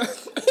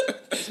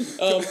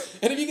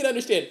 And if you can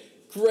understand,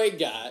 great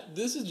guy.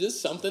 This is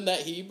just something that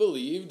he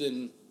believed,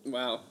 and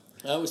wow.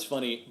 That was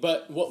funny.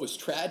 But what was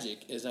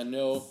tragic is I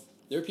know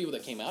there were people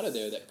that came out of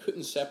there that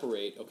couldn't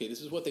separate, okay,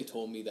 this is what they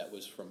told me that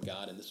was from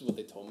God, and this is what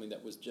they told me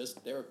that was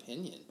just their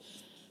opinion.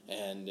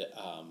 And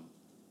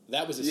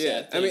that was a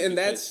sad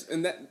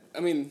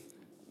thing.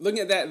 Looking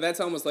at that,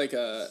 that's almost like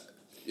a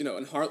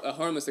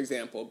harmless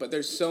example, but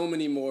there's so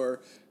many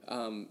more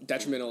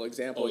detrimental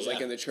examples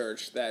like in the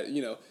church that,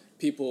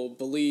 people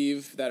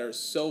believe that are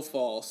so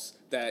false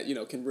that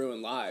can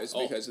ruin lives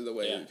because of the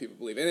way that people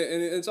believe, and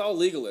it's all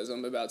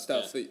legalism about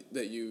stuff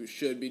that you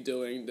should be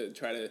doing to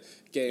try to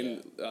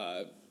gain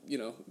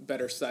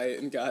better sight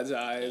in God's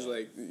eyes,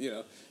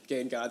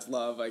 gain God's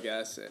love, I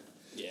guess.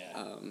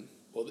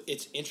 Well,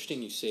 it's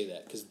interesting you say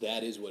that because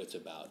that is what it's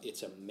about.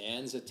 It's a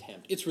man's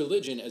attempt. It's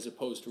religion as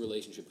opposed to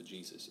relationship with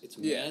Jesus. It's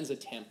man's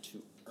attempt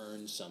to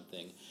earn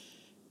something,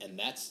 and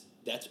that's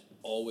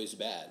always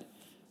bad.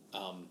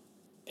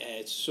 And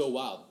it's so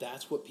wild.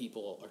 That's what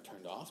people are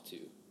turned off to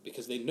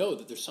because they know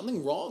that there's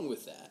something wrong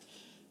with that.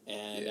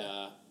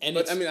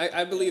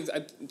 I believe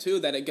too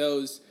that it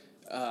goes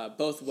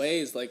both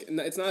ways. Like,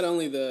 it's not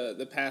only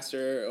the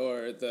pastor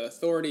or the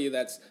authority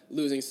that's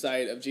losing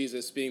sight of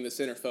Jesus being the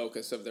center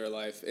focus of their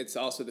life. It's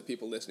also the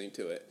people listening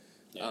to it.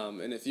 Yeah.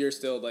 And if you're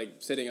still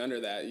sitting under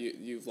that,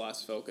 you've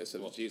lost focus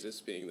of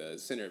Jesus being the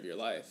center of your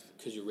life.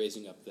 Because you're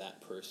raising up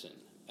that person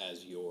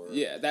as your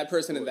that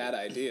person and that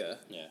idea.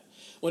 Yeah,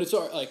 when it's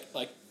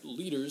like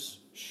leaders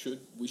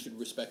we should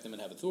respect them and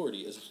have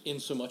authority as in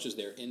so much as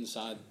they're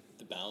inside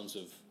the bounds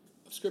of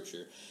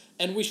Scripture,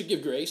 and we should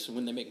give grace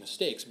when they make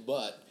mistakes.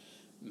 But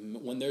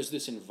when there's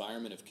this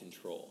environment of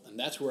control, and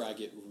that's where I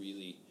get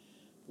really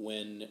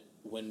when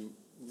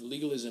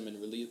legalism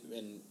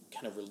and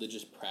kind of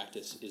religious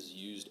practice is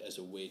used as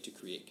a way to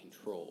create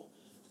control,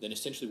 then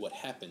essentially what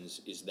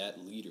happens is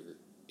that leader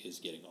is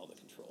getting all the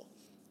control.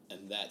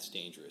 And that's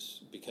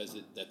dangerous because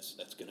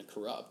that's going to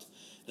corrupt.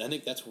 And I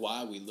think that's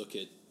why we look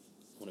at,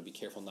 I want to be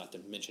careful not to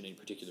mention any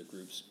particular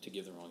groups to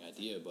give the wrong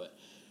idea, but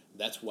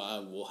that's why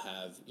we'll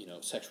have,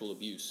 sexual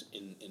abuse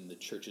in the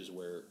churches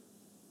where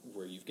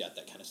you've got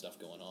that kind of stuff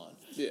going on.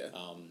 Yeah.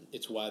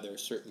 It's why there are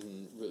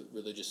certain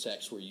religious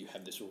sects where you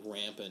have this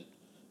rampant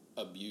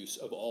abuse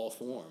of all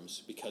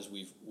forms, because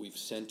we've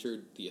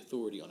centered the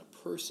authority on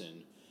a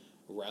person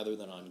rather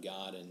than on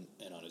God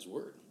and on His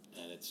Word,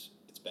 and it's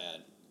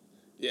bad.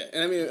 Yeah,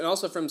 and I mean, and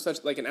also from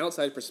such like an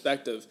outside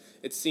perspective,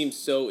 it seems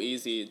so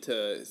easy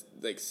to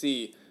like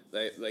see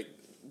like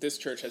this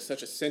church has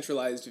such a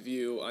centralized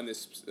view on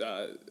this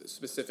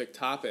specific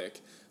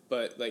topic,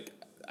 but like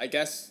I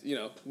guess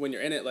when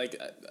you're in it, like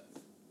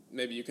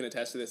maybe you can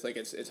attest to this. Like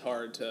it's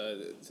hard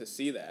to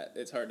see that.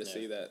 It's hard to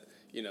see that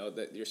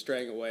that you're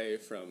straying away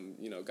from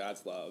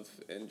God's love,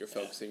 and you're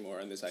focusing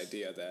more on this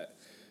idea that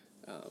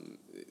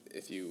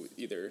if you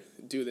either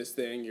do this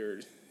thing,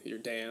 you're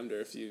damned,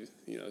 or if you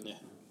Yeah,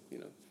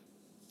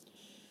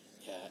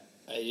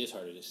 it is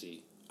harder to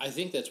see. I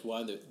think that's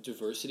why the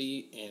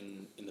diversity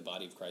in the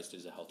body of Christ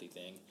is a healthy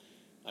thing.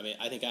 I mean,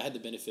 I think I had the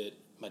benefit.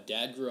 My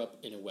dad grew up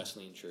in a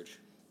Wesleyan church.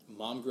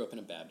 Mom grew up in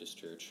a Baptist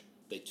church.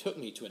 They took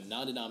me to a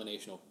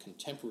non-denominational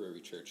contemporary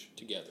church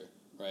together,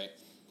 right?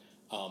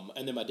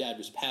 And then my dad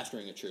was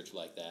pastoring a church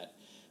like that.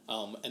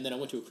 And then I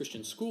went to a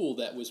Christian school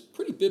that was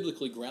pretty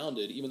biblically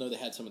grounded, even though they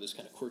had some of this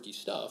kind of quirky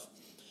stuff.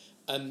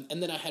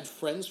 And then I had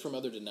friends from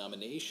other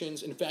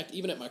denominations. In fact,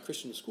 even at my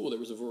Christian school, there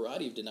was a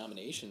variety of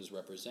denominations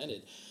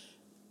represented.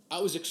 I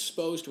was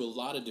exposed to a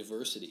lot of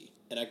diversity,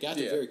 and I got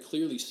to very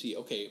clearly see,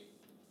 okay,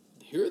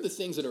 here are the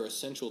things that are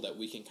essential that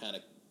we can kind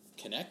of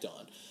connect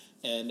on.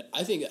 And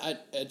I think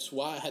it's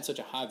why I had such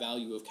a high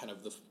value of kind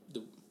of the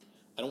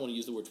I don't want to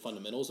use the word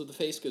fundamentals of the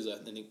faith, because I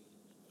think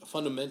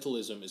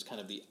fundamentalism is kind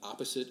of the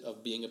opposite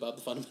of being about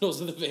the fundamentals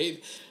of the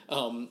faith a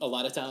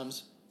lot of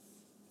times.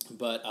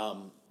 But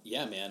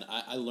yeah, man,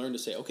 I learned to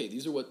say, okay,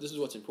 this is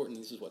what's important,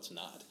 this is what's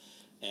not.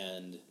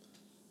 And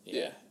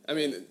I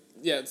mean,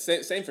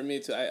 same for me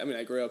too. I mean,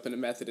 I grew up in a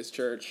Methodist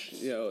church,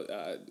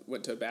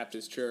 went to a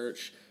Baptist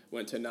church,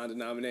 went to a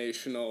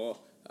non-denominational,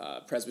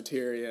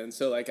 Presbyterian.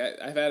 So like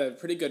I've had a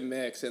pretty good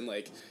mix, and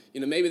like,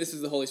 maybe this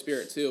is the Holy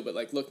Spirit too, but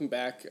like looking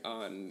back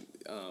on,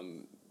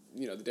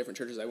 the different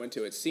churches I went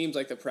to, it seems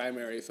like the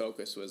primary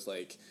focus was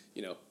like,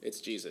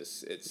 it's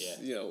Jesus. It's,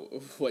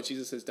 what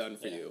Jesus has done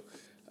for you.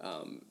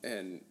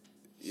 And,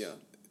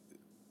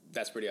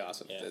 that's pretty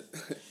awesome. Yeah.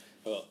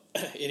 Well,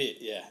 it is,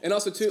 yeah. And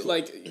also too, cool.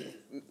 Like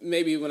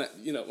maybe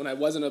when I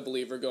wasn't a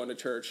believer going to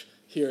church,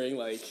 hearing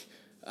like,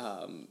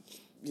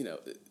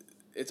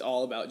 it's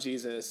all about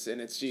Jesus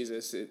and it's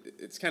Jesus.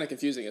 It's kind of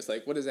confusing. It's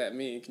like, what does that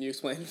mean? Can you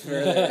explain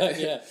further?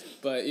 Yeah.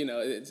 But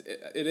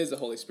it is the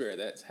Holy Spirit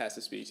that has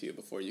to speak to you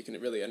before you can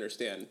really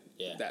understand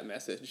that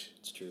message.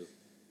 It's true.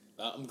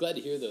 I'm glad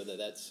to hear though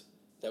that's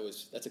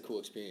a cool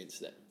experience,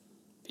 that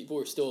people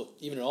were still,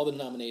 even in all the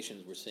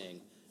denominations, were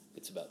saying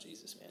it's about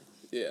Jesus, man.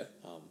 Yeah.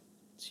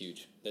 It's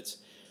huge.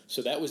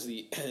 So that was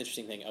the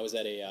interesting thing. I was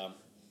at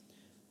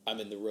I'm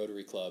in the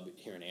Rotary Club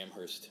here in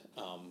Amherst,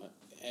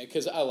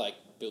 because I like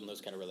building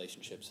those kind of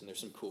relationships, and there's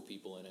some cool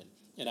people in it.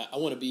 And I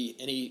want to be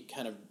any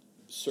kind of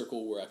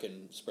circle where I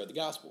can spread the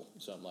gospel.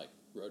 So I'm like,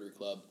 Rotary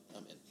Club,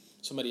 I'm in.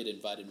 Somebody had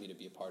invited me to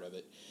be a part of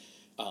it.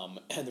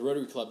 And the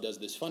Rotary Club does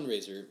this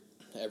fundraiser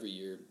every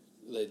year.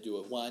 They do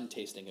a wine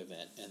tasting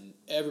event, and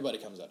everybody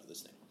comes out to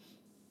this thing.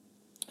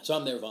 So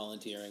I'm there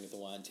volunteering at the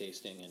wine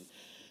tasting,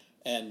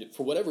 and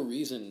for whatever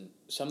reason,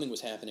 something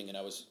was happening, and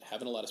I was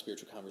having a lot of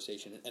spiritual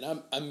conversation.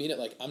 And I mean it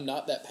like, I'm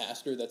not that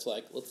pastor that's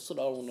like, let's sit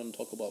down and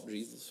talk about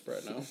Jesus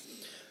right now.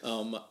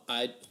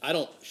 I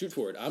don't shoot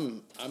for it.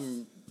 I'm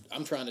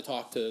trying to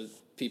talk to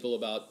people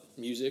about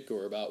music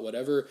or about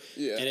whatever.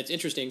 Yeah. And it's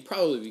interesting,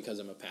 probably because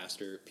I'm a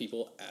pastor,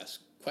 people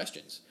ask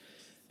questions.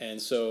 And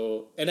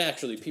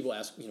actually people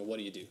ask, what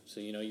do you do?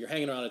 So, you're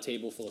hanging around a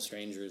table full of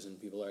strangers, and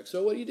people are like,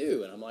 so what do you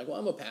do? And I'm like, well,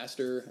 I'm a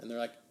pastor. And they're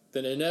like,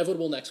 the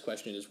inevitable next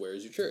question is, where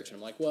is your church? And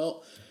I'm like,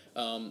 well,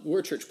 we're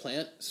a church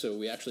plant, so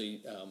we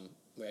actually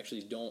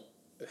don't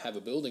have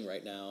a building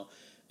right now.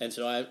 And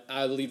so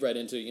I lead right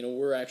into,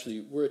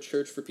 we're a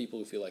church for people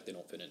who feel like they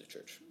don't fit into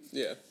church.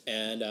 Yeah.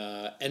 And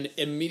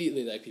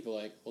immediately, like, people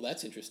are like, well,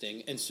 that's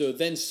interesting. And so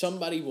then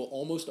somebody will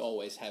almost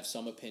always have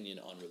some opinion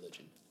on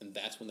religion, and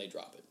that's when they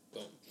drop it.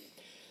 Boom.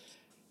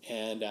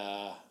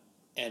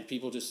 And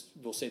people just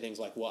will say things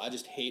like, well, I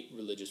just hate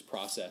religious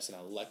process, and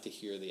I like to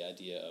hear the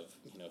idea of,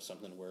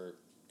 something where,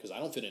 because I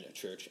don't fit in a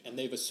church, and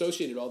they've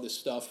associated all this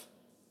stuff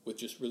with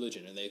just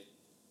religion, and they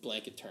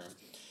blanket term.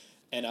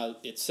 And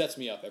it sets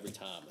me up every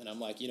time. And I'm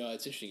like,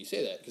 it's interesting you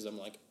say that, because I'm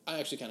like, I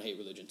actually kind of hate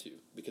religion too.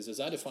 Because as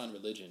I define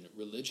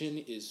religion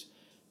is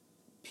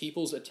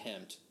people's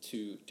attempt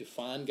to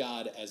define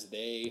God as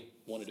they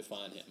want to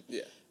define him.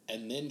 Yeah.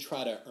 And then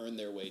try to earn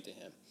their way to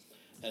him.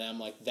 And I'm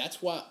like,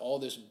 that's why all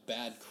this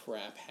bad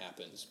crap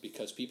happens,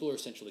 because people are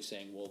essentially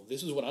saying, well,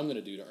 this is what I'm going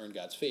to do to earn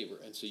God's favor.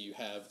 And so you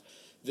have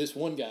this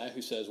one guy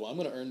who says, well, I'm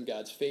going to earn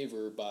God's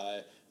favor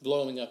by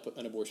blowing up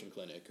an abortion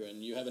clinic,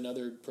 and you have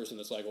another person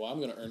that's like, well, I'm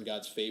going to earn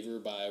God's favor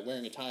by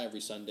wearing a tie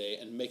every Sunday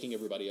and making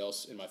everybody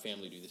else in my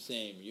family do the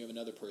same. You have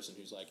another person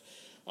who's like,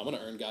 I'm going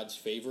to earn God's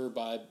favor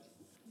by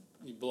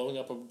blowing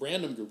up a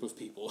random group of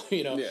people,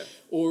 you know? Yeah.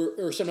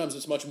 Or sometimes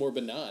it's much more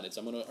benign. It's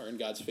I'm going to earn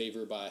God's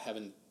favor by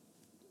having,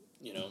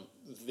 you know,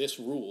 this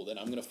rule that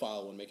I'm going to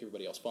follow and make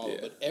everybody else follow. Yeah.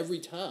 But every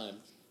time,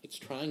 it's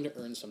trying to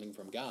earn something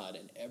from God,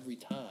 and every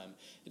time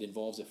it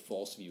involves a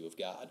false view of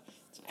God.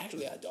 It's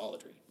actually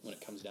idolatry when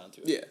it comes down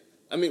to it. Yeah.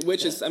 I mean,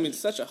 is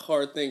such a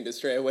hard thing to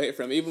stray away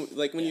from. Even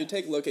like when you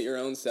take a look at your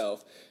own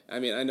self. I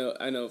mean, I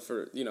know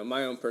for, you know,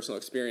 my own personal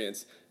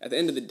experience, at the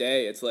end of the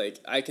day, it's like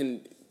I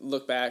can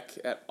look back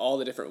at all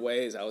the different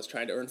ways I was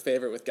trying to earn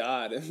favor with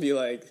God and be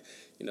like,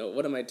 you know,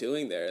 what am I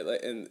doing there?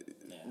 Like, and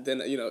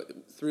then, you know,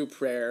 through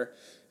prayer,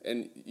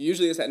 and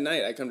usually it's at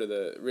night I come to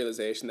the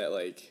realization that,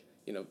 like,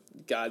 you know,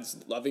 God's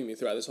loving me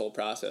throughout this whole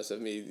process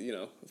of me, you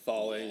know,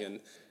 falling and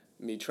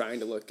me trying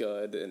to look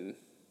good. And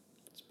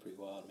it's pretty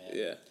wild, man.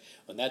 Yeah.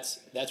 And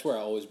that's where I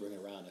always bring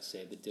it around. I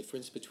say the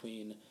difference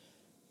between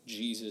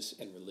Jesus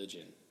and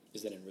religion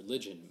is that in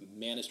religion,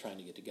 man is trying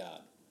to get to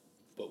God.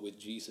 But with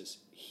Jesus,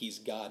 he's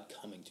God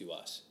coming to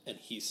us. And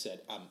he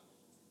said,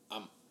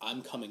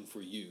 I'm coming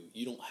for you.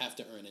 You don't have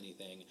to earn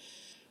anything.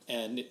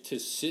 And to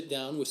sit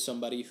down with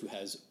somebody who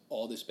has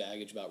all this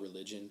baggage about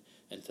religion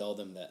and tell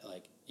them that,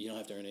 like, you don't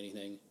have to earn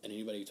anything, and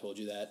anybody who told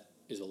you that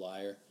is a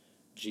liar.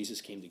 Jesus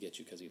came to get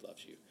you because he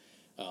loves you.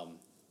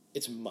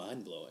 It's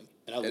mind-blowing.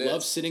 And I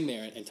love sitting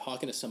there and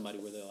talking to somebody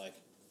where they're like,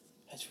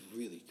 that's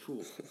really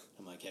cool.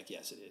 I'm like, heck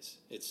yes, it is.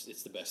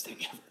 It's the best thing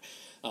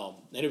ever.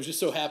 And it was just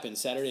so happened,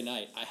 Saturday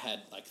night, I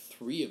had like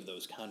 3 of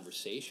those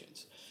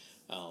conversations.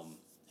 And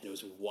it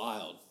was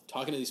wild.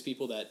 Talking to these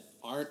people that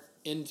aren't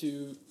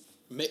into,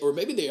 or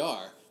maybe they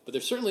are, but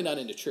they're certainly not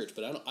into church.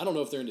 But I don't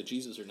know if they're into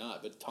Jesus or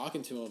not. But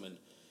talking to them, and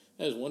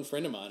there's one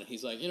friend of mine, and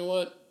he's like, you know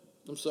what?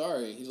 I'm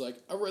sorry. He's like,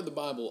 I read the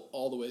Bible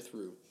all the way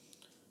through.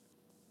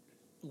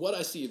 What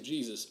I see of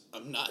Jesus,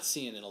 I'm not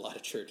seeing in a lot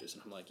of churches.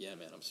 And I'm like, yeah,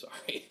 man, I'm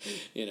sorry.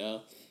 You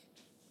know?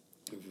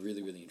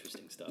 Really, really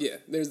interesting stuff. Yeah,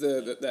 there's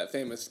that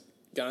famous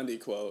Gandhi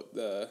quote,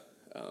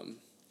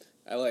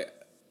 I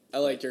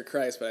like your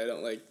Christ, but I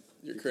don't like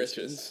your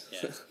Christians.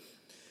 Yeah.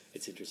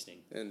 It's interesting.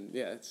 And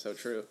yeah, it's so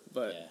true.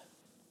 But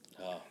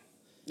yeah. Oh.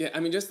 Yeah, I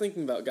mean, just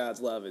thinking about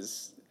God's love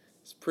is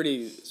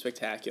pretty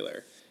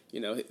spectacular. You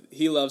know,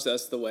 he loves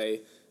us the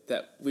way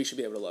that we should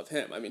be able to love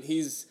him. I mean,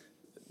 he's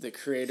the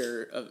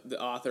creator,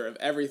 the author of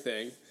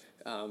everything,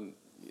 you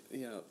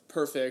know,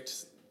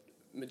 perfect,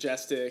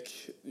 majestic,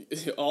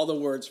 all the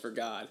words for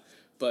God.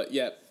 But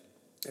yet,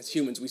 as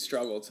humans, we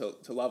struggle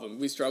to love him.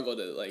 We struggle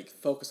to, like,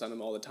 focus on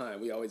him all the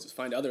time. We always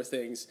find other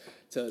things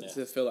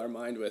to fill our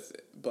mind with.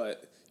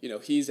 But, you know,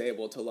 he's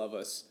able to love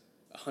us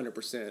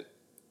 100%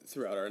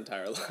 throughout our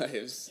entire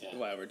lives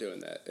while we're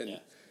doing that.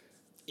 And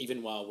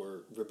even while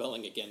we're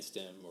rebelling against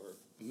him, or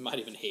might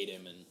even hate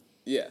him, and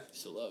he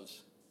still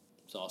loves.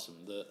 It's awesome.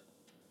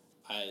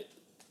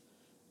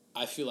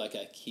 I feel like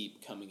I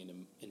keep coming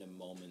into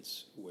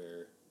moments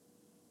where,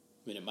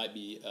 I mean, it might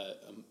be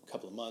a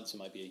couple of months, it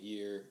might be a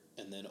year,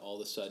 and then all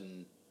of a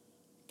sudden,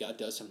 God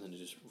does something to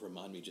just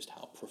remind me just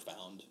how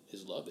profound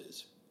his love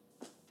is.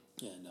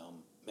 And,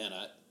 man,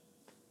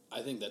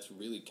 I think that's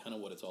really kind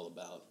of what it's all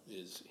about,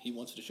 is he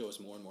wants to show us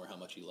more and more how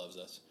much he loves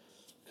us,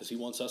 because he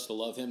wants us to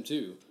love him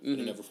too, but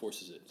he never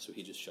forces it, so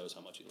he just shows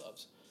how much he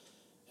loves.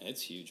 And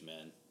it's huge,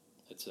 man.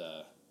 It's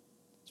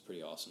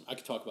pretty awesome. I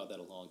could talk about that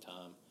a long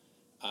time.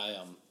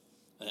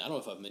 And I don't know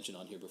if I've mentioned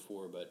on here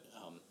before, but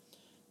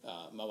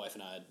my wife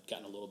and I had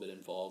gotten a little bit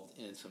involved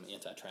in some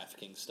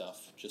anti-trafficking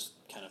stuff, just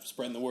kind of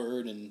spreading the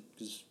word and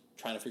just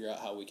trying to figure out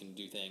how we can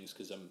do things,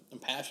 because I'm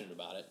passionate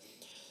about it.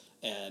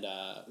 And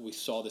we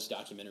saw this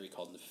documentary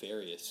called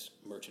Nefarious,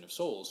 Merchant of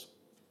Souls.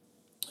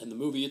 And the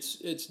movie,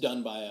 it's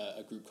done by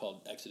a group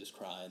called Exodus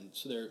Cry, and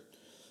so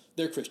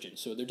they're Christian,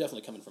 so they're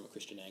definitely coming from a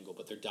Christian angle,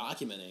 but they're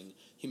documenting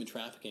human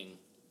trafficking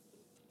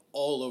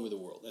all over the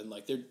world. And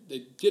like they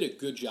did a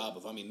good job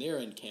of, I mean, they're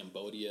in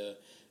Cambodia,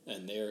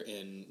 and they're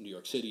in New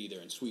York City,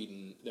 they're in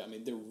Sweden. I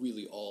mean, they're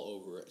really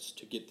all over us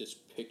to get this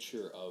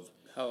picture of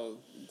how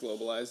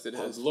globalized it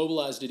is. How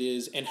globalized it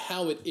is, and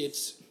how it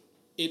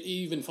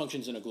even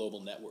functions in a global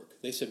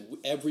network. They said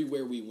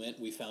everywhere we went,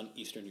 we found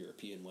Eastern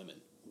European women.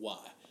 Why?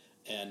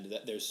 And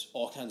that there's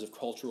all kinds of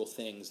cultural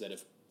things that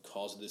have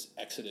caused this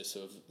exodus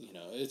of, you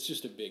know, it's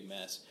just a big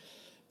mess.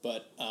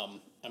 But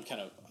I'll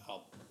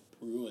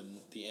ruin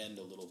the end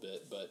a little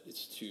bit, but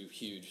it's too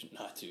huge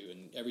not to.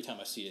 And every time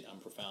I see it, I'm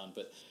profound.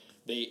 But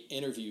they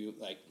interview,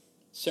 like,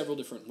 several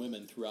different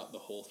women throughout the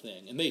whole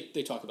thing. And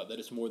they talk about that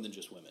it's more than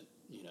just women,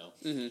 you know.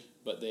 Mm-hmm.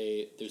 But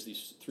there's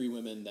these 3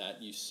 women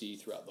that you see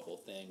throughout the whole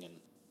thing. And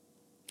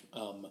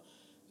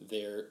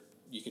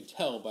you can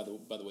tell by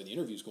the way the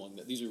interview's going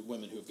that these are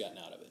women who have gotten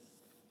out of it.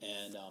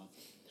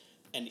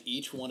 And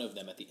each one of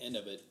them, at the end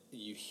of it,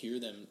 you hear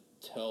them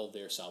tell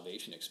their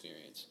salvation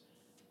experience.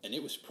 And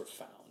it was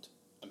profound.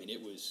 I mean,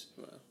 it was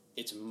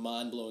it's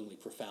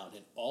mind-blowingly profound,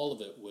 and all of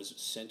it was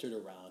centered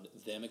around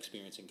them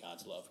experiencing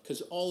God's love.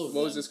 Because all of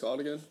What was this called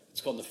again?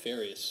 It's called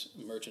Nefarious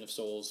Merchant of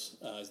Souls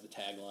is the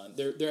tagline.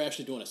 They're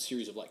actually doing a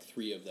series of like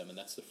 3 of them, and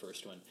that's the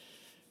first one.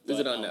 Is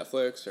it on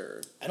Netflix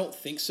or? I don't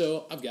think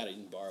so. I've got it.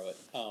 You can borrow it.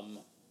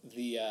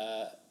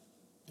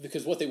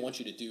 Because what they want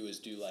you to do is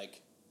do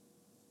like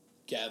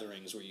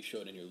gatherings where you show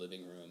it in your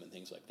living room and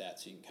things like that,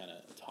 so you can kind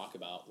of talk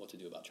about what to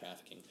do about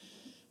trafficking.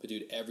 But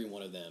dude, every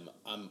one of them,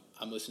 I'm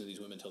listening to these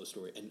women tell the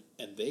story,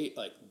 and they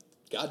like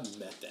God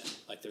met them.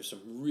 Like there's some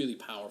really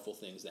powerful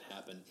things that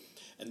happen,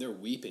 and they're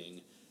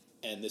weeping.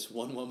 And this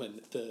one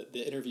woman,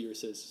 the interviewer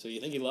says, "So you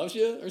think he loves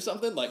you or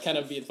something?" Like kind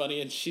of being funny,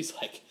 and she's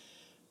like,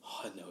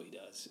 "Oh, I know he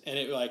does." And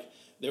it like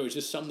there was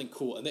just something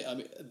cool, and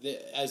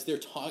as they're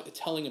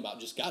telling about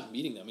just God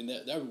meeting them. I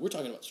mean, we're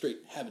talking about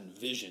straight having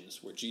visions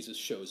where Jesus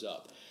shows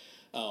up.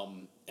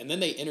 And then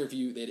they'd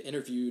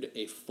interviewed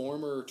a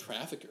former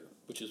trafficker,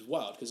 which is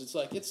wild because it's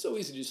like, it's so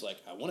easy to just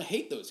like, I want to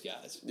hate those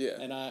guys. Yeah.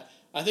 And I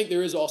think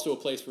there is also a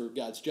place for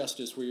God's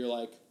justice where you're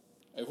like,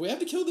 if we have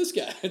to kill this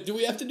guy, do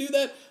we have to do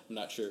that? I'm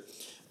not sure.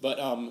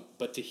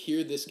 But to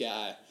hear this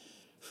guy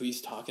who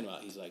he's talking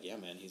about, he's like, yeah,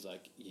 man, he's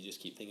like, you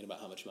just keep thinking about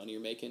how much money you're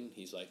making.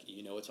 He's like,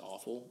 it's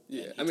awful.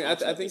 Yeah, I mean, I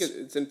think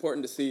it's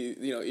important to see,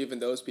 even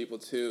those people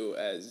too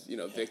as,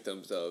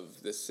 victims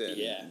of the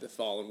sin, the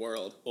fallen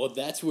world. Well,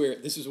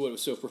 this is what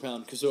was so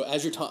profound, because so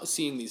as you're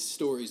seeing these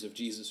stories of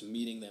Jesus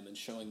meeting them and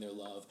showing their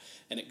love,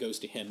 and it goes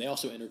to him, they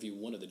also interview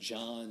one of the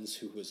Johns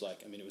who was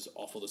like, I mean, it was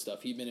awful the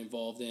stuff he'd been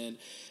involved in,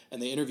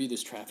 and they interview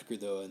this trafficker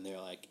though, and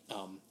they're like,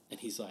 and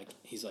he's like,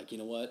 you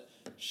know what?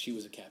 She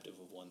was a captive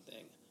of one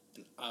thing,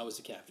 and I was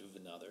a captive of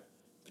another,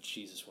 but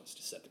Jesus wants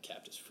to set the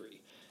captives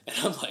free. And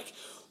I'm like,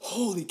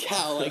 holy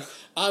cow! Like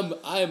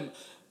I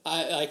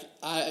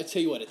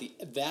tell you what,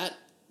 that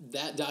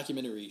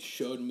documentary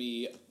showed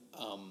me,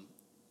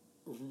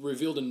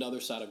 revealed another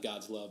side of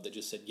God's love that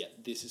just said, yeah,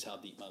 this is how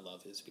deep my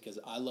love is, because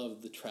I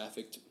love the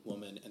trafficked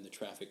woman and the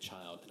trafficked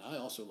child, and I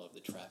also love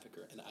the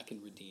trafficker, and I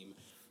can redeem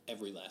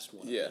every last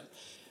one of them.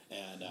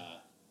 And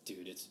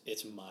dude,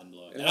 it's mind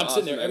blowing. And I'm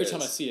sitting there every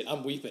time I see it,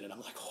 I'm weeping, and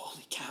I'm like,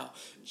 holy cow,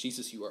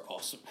 Jesus, you are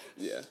awesome.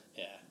 Yeah.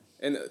 Yeah.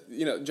 And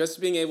just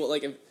being able,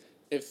 like,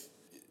 if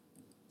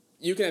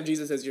you can have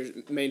Jesus as your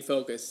main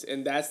focus,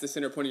 and that's the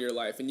center point of your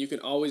life, and you can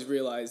always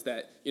realize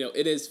that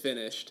it is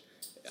finished.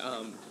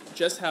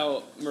 Just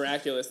how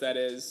miraculous that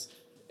is,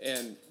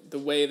 and the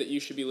way that you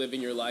should be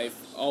living your life,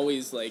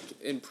 always like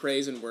in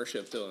praise and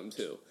worship to Him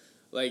too.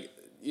 Like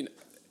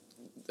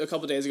a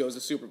couple days ago was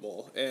the Super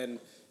Bowl, and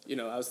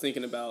I was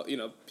thinking about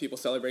people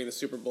celebrating the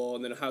Super Bowl,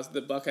 and then how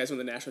the Buckeyes won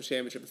the national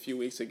championship a few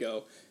weeks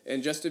ago,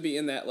 and just to be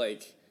in that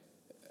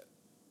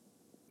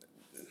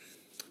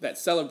that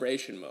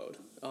celebration mode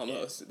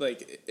almost.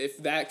 Like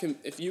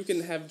if you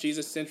can have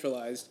Jesus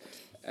centralized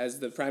as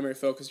the primary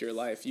focus of your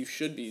life, you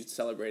should be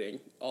celebrating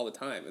all the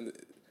time.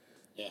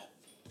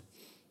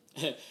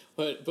 And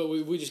but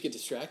we just get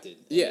distracted.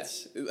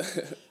 Yes.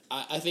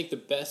 I think the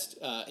best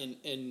one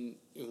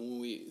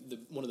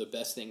of the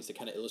best things that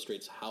kind of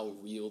illustrates how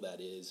real that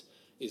is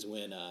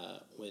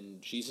when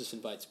Jesus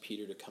invites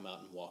Peter to come out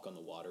and walk on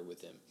the water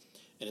with him.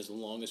 And as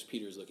long as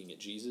Peter is looking at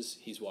Jesus,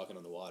 he's walking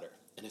on the water.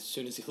 And as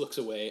soon as he looks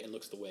away and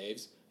looks at the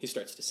waves, he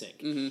starts to sink.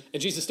 Mm-hmm.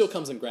 And Jesus still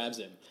comes and grabs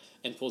him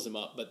and pulls him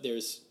up. But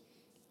there's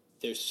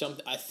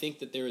something, I think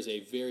that there is a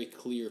very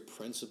clear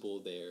principle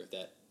there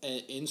that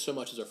in so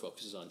much as our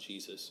focus is on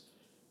Jesus,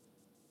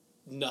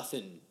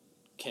 nothing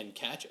can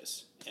catch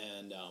us.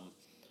 And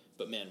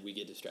but man, we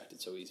get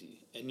distracted so easy.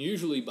 And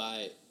usually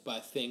by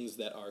things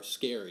that are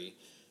scary,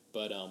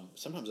 but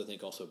sometimes I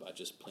think also by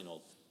just plain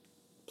old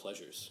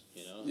pleasures,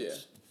 Yeah.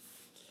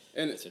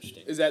 And it's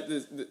interesting. Is that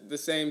the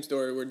same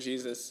story where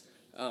Jesus,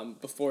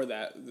 before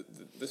that,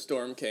 the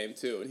storm came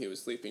too, and he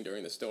was sleeping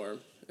during the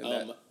storm?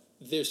 And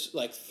there's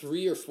like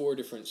 3 or 4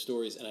 different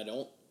stories, and I'd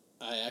have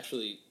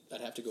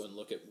to go and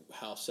look at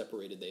how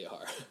separated they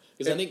are,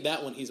 because I think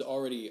that one he's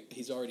already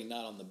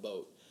not on the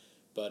boat.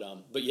 But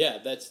yeah,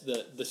 that's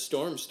the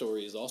storm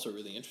story is also a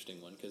really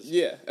interesting one, because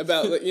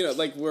about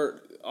like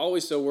we're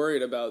always so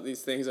worried about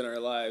these things in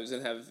our lives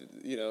and have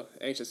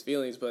anxious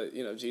feelings, but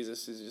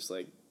Jesus is just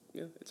like,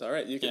 it's all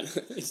right. You can.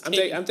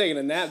 Yeah. I'm taking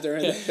a nap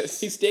during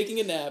this. He's taking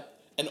a nap,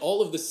 and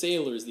all of the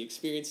sailors, the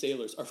experienced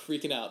sailors, are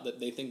freaking out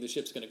that they think the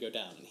ship's going to go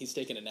down, and he's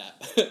taking a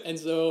nap. And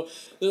so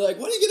they're like,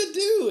 "What are you going to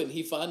do?" And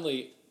he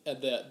finally,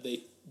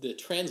 the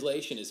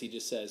translation is he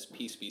just says,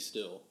 "Peace, be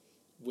still,"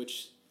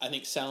 which I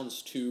think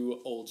sounds too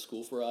old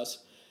school for us.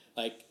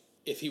 Like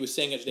if he was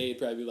saying it today, he'd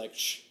probably be like,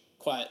 "Shh,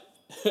 quiet,"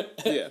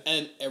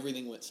 and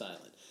everything went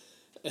silent.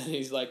 And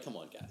he's like, "Come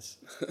on, guys,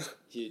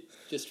 you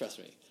just trust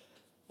me."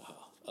 Oh,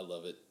 I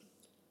love it.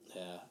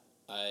 Yeah,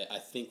 I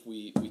think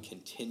we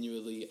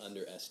continually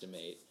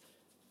underestimate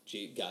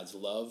God's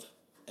love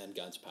and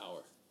God's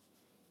power.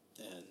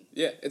 And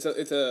yeah, it's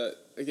a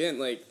again,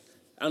 like,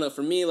 I don't know,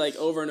 for me, like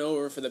over and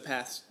over for the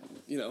past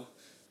a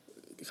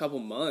couple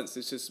months,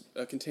 it's just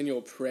a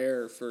continual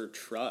prayer for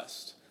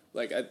trust.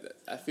 Like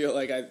I feel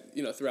like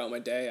throughout my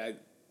day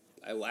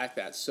I lack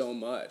that so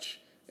much,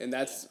 and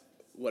that's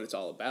what it's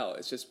all about.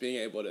 It's just being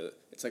able to,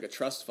 it's like a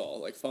trust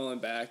fall, like falling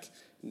back,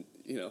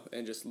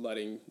 and just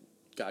letting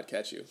God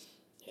catch you.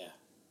 Yeah.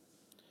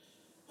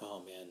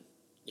 Oh man.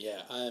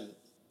 Yeah,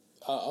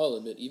 I'll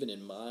admit, even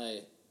in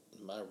my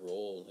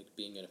role, like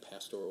being in a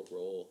pastoral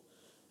role,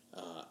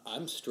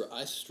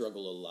 I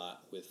struggle a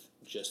lot with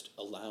just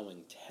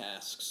allowing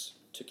tasks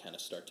to kind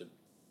of start to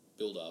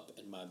build up,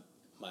 and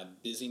my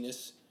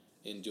busyness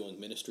in doing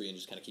ministry and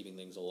just kind of keeping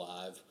things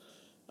alive.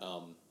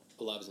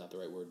 Alive is not the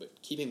right word, but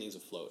keeping things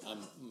afloat.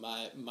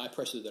 My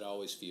pressure that I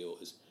always feel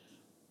is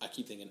I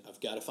keep thinking I've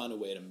got to find a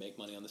way to make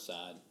money on the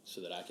side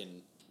so that I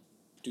can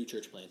do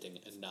church planting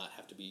and not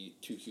have to be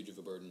too huge of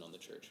a burden on the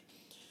church.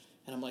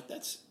 And I'm like,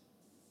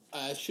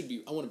 I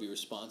want to be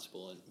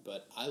responsible,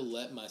 but I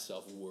let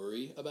myself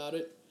worry about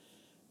it.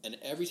 And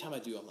every time I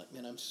do, I'm like,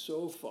 man, I'm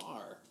so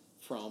far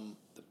from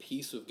the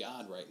peace of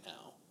God right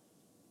now.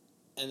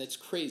 And it's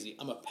crazy.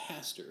 I'm a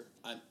pastor.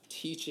 I'm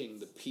teaching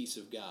the peace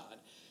of God.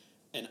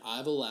 And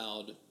I've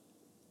allowed,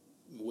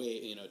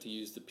 to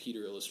use the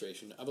Peter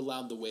illustration, I've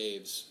allowed the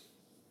waves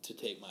to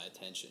take my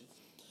attention.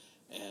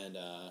 And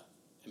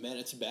man,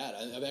 it's bad.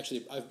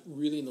 I've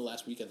really, in the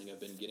last week, I think I've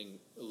been getting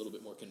a little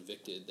bit more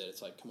convicted that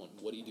it's like, come on,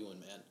 what are you doing,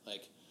 man?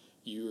 Like,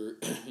 you're,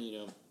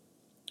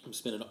 I'm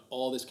spending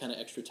all this kind of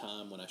extra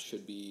time when I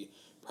should be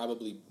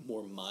probably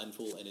more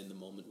mindful and in the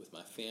moment with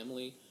my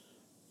family,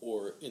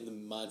 or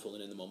mindful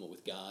and in the moment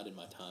with God in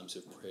my times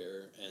of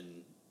prayer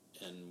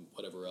and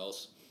whatever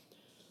else,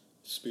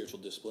 spiritual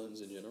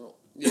disciplines in general.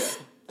 Yeah.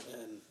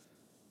 And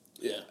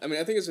yeah. I mean,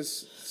 I think it's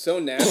just so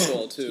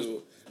natural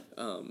to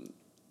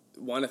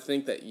want to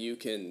think that you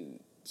can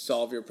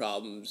solve your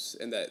problems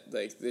and that,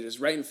 like, they're just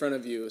right in front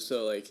of you.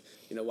 So, like,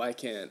 why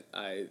can't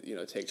I,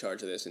 take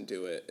charge of this and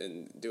do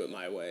it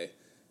my way?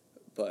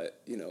 But,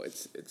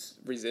 it's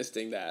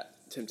resisting that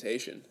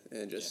temptation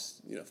and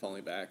just,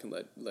 falling back and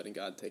letting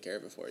God take care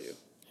of it for you.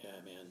 Yeah,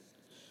 man.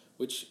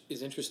 Which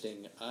is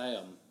interesting.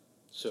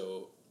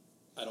 So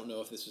I don't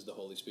know if this is the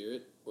Holy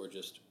Spirit or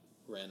just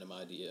random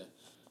idea,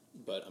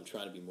 but I'm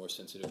trying to be more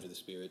sensitive to the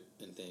Spirit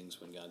and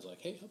things when God's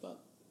like, hey, how about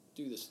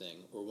do this thing?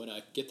 Or when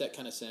I get that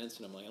kind of sense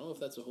and I'm like, I don't know if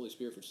that's the Holy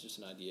Spirit or it's just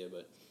an idea,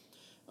 but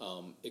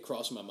it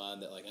crossed my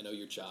mind that, like, I know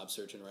you're job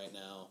searching right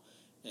now,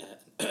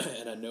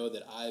 and I know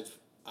that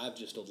I've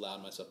just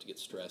allowed myself to get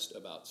stressed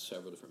about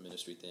several different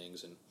ministry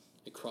things, and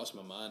it crossed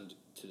my mind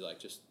to, like,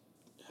 just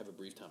have a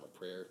brief time of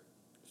prayer,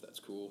 if that's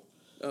cool.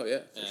 Oh, yeah,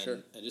 for sure.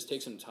 And just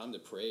take some time to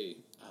pray.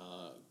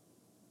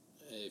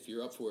 If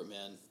you're up for it,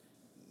 man,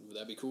 would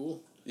that be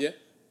cool? Yeah.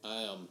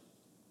 I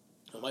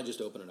might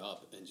just open it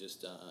up and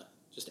just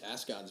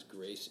ask God's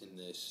grace in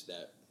this,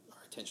 that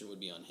our attention would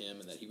be on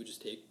Him and that He would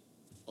just take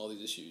all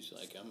these issues.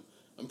 Like,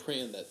 I'm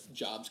praying that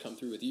jobs come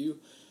through with you,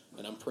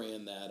 and I'm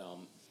praying that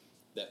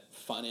that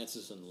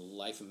finances and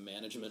life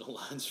management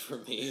aligns for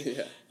me,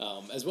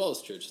 as well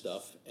as church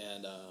stuff.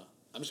 And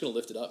I'm just gonna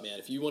lift it up, man.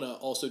 If you want to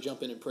also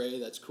jump in and pray,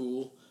 that's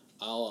cool.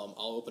 I'll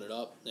open it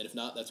up, and if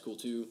not, that's cool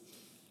too.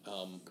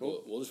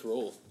 Cool. We'll just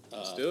roll.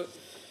 Let's do it.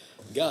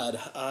 God,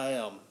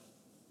 I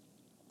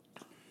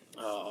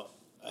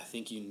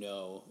think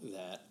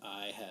that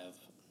I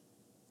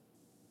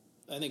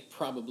think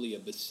probably a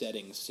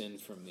besetting sin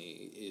for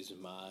me is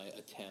my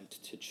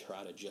attempt to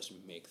try to just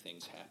make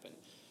things happen.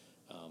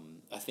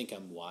 I think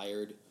I'm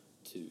wired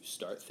to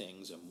start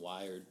things. I'm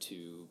wired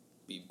to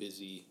be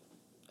busy,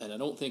 and I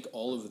don't think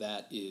all of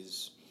that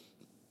is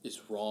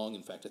wrong.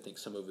 In fact, I think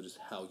some of it is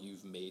how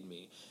you've made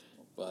me.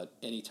 But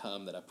any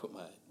time that I put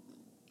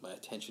my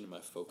attention and my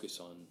focus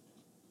on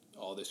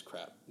all this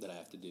crap that I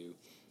have to do,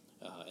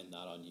 and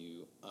not on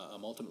you,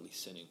 I'm ultimately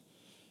sinning.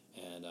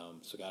 And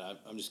so, God,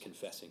 I'm just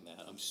confessing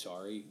that. I'm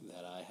sorry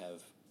that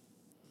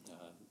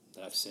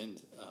I've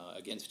sinned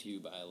against you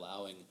by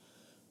allowing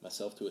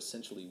myself to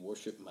essentially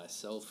worship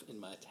myself in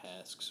my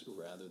tasks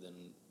rather than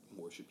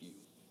worship you.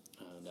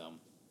 And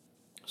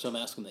so I'm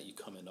asking that you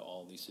come into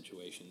all these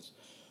situations.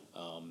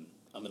 I'm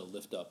going to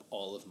lift up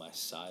all of my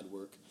side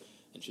work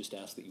and just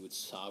ask that you would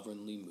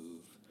sovereignly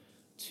move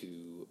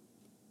to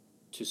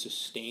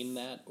sustain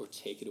that or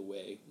take it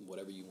away,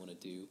 whatever you want to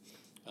do,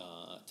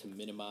 to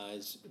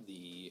minimize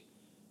the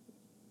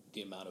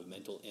amount of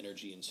mental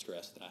energy and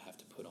stress that I have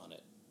to put on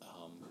it.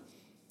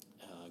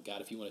 God,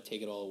 if you want to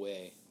take it all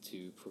away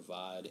to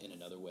provide in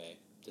another way,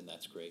 then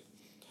that's great.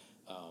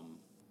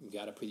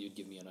 God, I pray you'd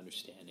give me an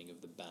understanding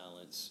of the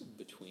balance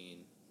between,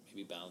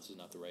 maybe balance is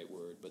not the right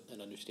word, but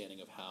an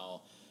understanding of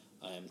how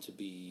I am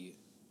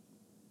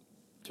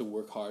to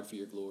work hard for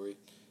your glory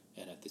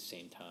and at the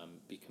same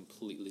time be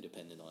completely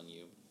dependent on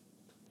you.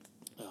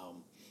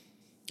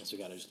 So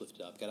God, I just lift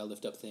it up. God, I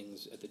lift up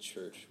things at the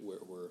church where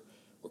we're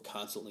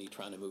constantly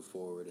trying to move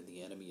forward and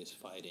the enemy is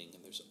fighting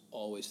and there's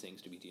always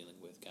things to be dealing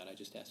with. God, I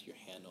just ask your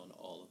hand on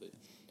all of it.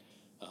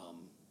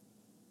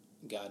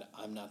 God,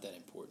 I'm not that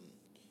important.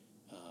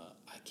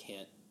 I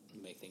can't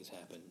make things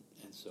happen,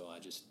 and so I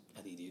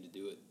need you to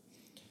do it.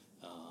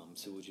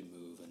 So would you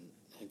move?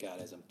 And God,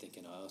 as I'm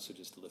thinking, I also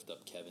just lift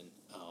up Kevin.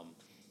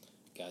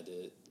 God,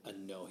 I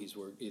know he's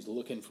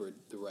looking for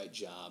the right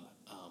job,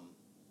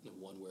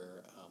 one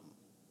where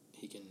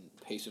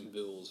pay some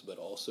bills, but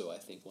also I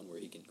think one where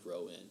he can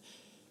grow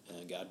in.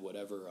 And God,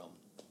 whatever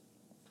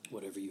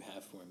you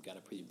have for him, God, I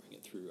pray you bring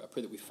it through. I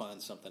pray that we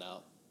find something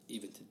out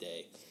even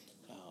today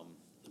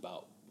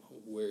about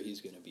where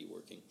he's going to be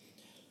working.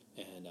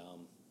 And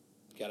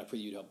God, I pray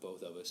you'd help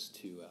both of us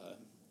to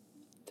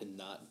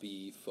not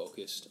be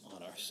focused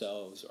on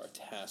ourselves, our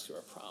tasks, or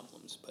our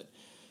problems, but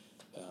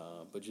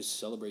just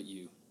celebrate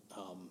you.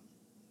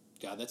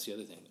 God, that's the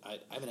other thing. I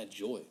haven't had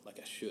joy like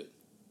I should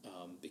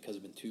because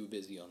I've been too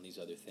busy on these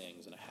other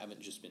things, and I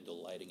haven't just been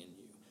delighting in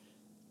you.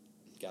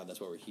 God,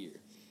 that's why we're here.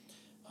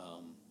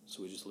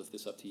 So we just lift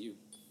this up to you.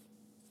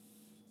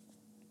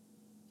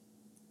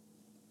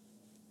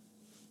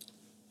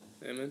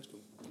 Amen.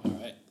 All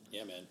right.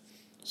 Yeah, man.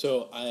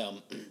 So I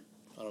don't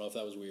know if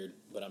that was weird,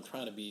 but I'm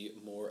trying to be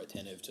more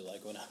attentive to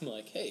like when I'm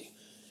like, hey,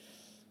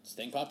 this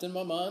thing popped in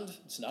my mind.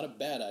 It's not a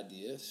bad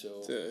idea,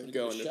 so To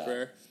go into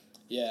prayer.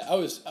 Yeah, I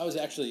was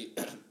actually.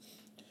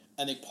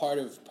 I think part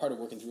of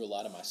working through a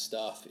lot of my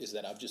stuff is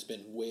that I've just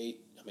been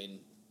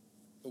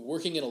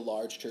working in a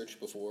large church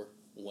before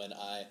when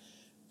I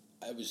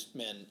was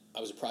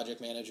a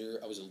project manager,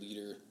 I was a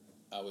leader,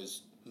 I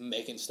was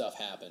making stuff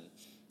happen.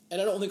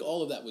 And I don't think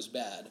all of that was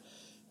bad,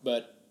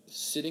 but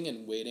sitting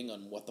and waiting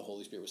on what the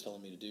Holy Spirit was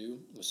telling me to do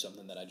was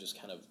something that I just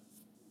kind of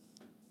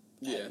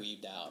had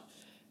weaved out.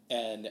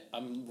 And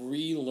I'm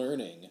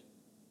relearning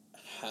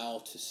how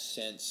to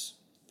sense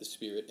the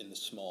Spirit in the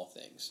small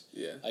things.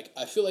 Yeah. Like,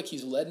 I feel like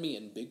he's led me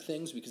in big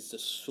things because it's a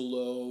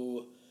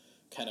slow,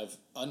 kind of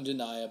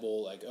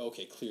undeniable, like,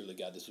 okay, clearly,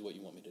 God, this is what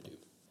you want me to do.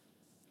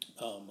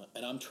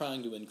 And I'm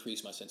trying to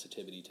increase my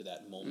sensitivity to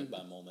that moment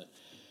by moment.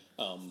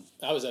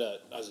 I was at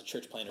a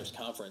church planners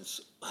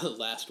conference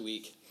last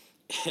week,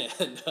 and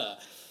it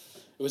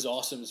was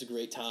awesome. It was a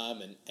great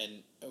time,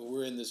 and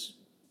we're in this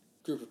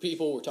group of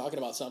people. We're talking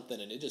about something,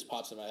 and it just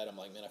pops in my head. I'm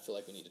like, man, I feel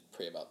like we need to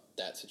pray about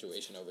that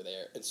situation over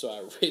there. And so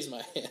I raised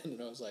my hand,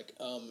 and I was like,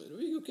 are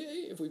we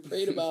okay if we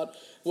prayed about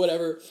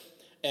whatever?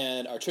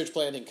 And our church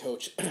planning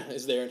coach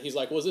is there, and he's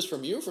like, well, is this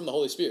from you or from the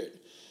Holy Spirit?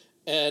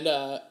 And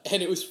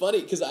it was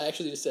funny because I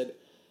actually just said,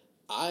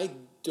 I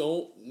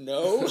don't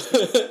know.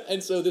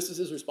 And so this is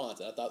his response,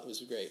 and I thought it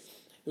was great.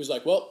 He was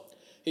like, well,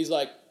 he's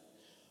like,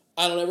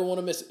 I don't ever want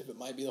to miss it if it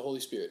might be the Holy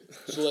Spirit.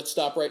 So let's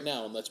stop right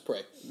now and let's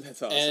pray.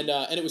 That's awesome. And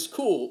it was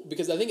cool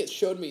because I think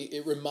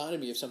it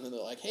reminded me of something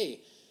that like, hey,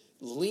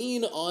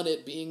 lean on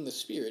it being the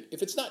Spirit.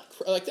 If it's not,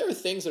 like there are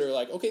things that are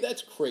like, okay,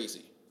 that's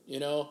crazy, you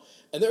know?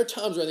 And there are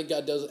times where I think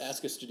God does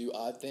ask us to do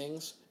odd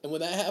things. And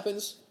when that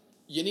happens,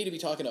 you need to be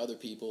talking to other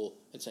people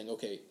and saying,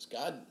 okay, is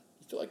God,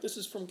 you feel like this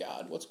is from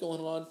God? What's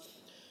going on?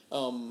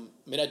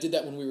 I did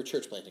that when we were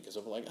church planting because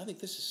I'm like, I think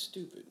this is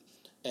stupid.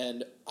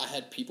 And I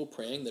had people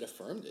praying that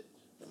affirmed it.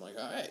 I'm like,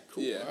 all right,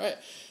 cool, all right.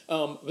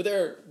 But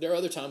there are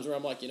other times where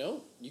I'm like,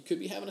 you could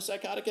be having a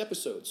psychotic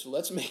episode, so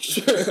let's make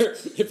sure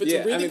if it's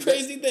a really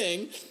crazy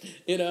thing,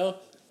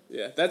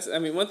 Yeah, that's,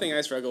 one thing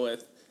I struggle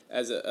with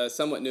as a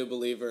somewhat new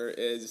believer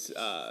is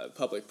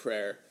public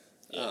prayer.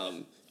 Yeah.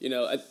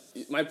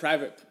 My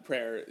private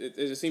prayer, it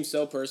just seems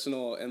so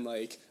personal, and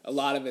like a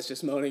lot of it's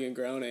just moaning and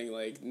groaning,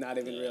 like not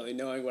even really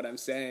knowing what I'm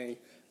saying.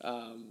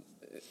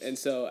 And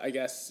so I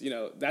guess,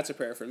 that's a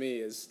prayer for me,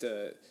 is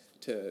to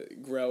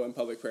grow in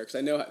public prayer, because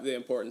I know the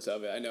importance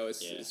of it. I know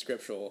it's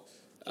scriptural,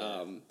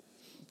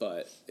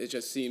 but it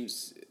just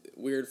seems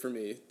weird for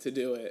me to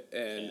do it.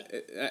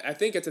 And I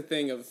think it's a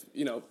thing of,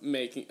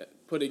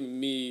 putting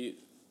me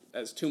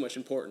as too much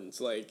importance.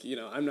 Like,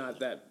 I'm not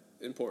that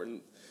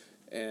important,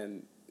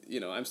 and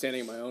I'm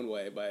standing in my own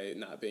way by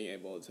not being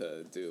able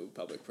to do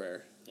public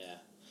prayer. Yeah,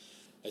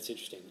 that's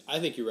interesting. I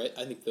think you're right.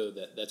 I think, though,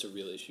 that's a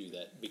real issue,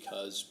 that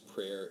because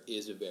prayer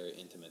is a very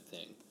intimate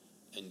thing,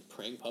 and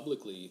praying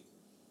publicly,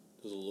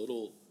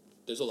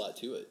 there's a lot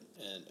to it.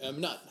 And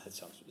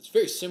it's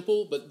very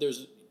simple, but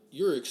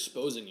you're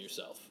exposing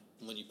yourself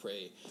when you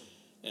pray.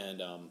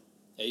 And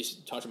I used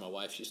to talk to my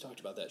wife. She's talked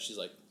about that. She's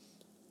like,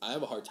 I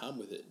have a hard time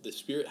with it. The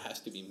Spirit has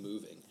to be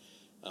moving.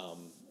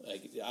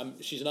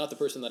 She's not the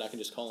person that I can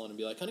just call on and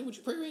be like, honey, would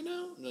you pray right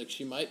now? And like,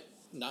 she might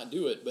not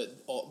do it,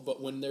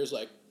 but when there's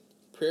like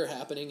prayer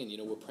happening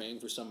and we're praying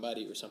for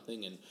somebody or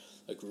something, and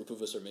a group of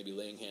us are maybe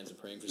laying hands and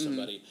praying for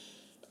somebody,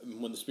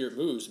 when the Spirit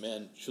moves,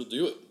 man, she'll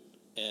do it,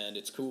 and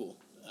it's cool.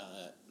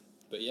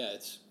 But yeah,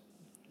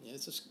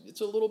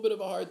 it's a little bit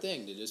of a hard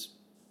thing to just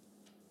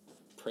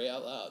pray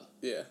out loud.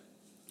 Yeah.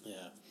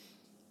 Yeah.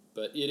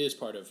 But it is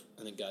part of,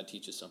 I think God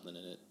teaches something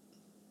in it.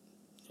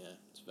 Yeah,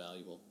 it's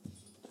valuable.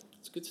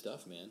 It's good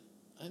stuff, man.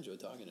 I enjoyed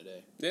talking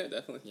today. Yeah,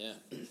 definitely. Yeah.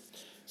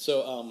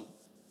 So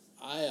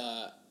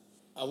I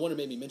want to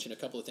maybe mention a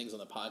couple of things on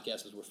the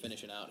podcast as we're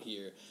finishing out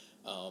here,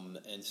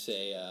 and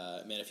say,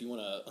 man, if you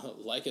want to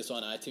like us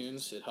on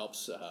iTunes, it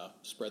helps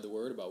spread the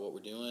word about what we're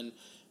doing.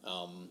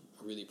 I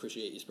really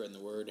appreciate you spreading the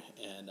word.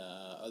 And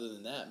other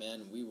than that,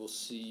 man, we will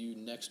see you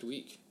next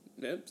week.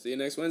 Yep, see you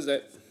next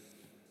Wednesday.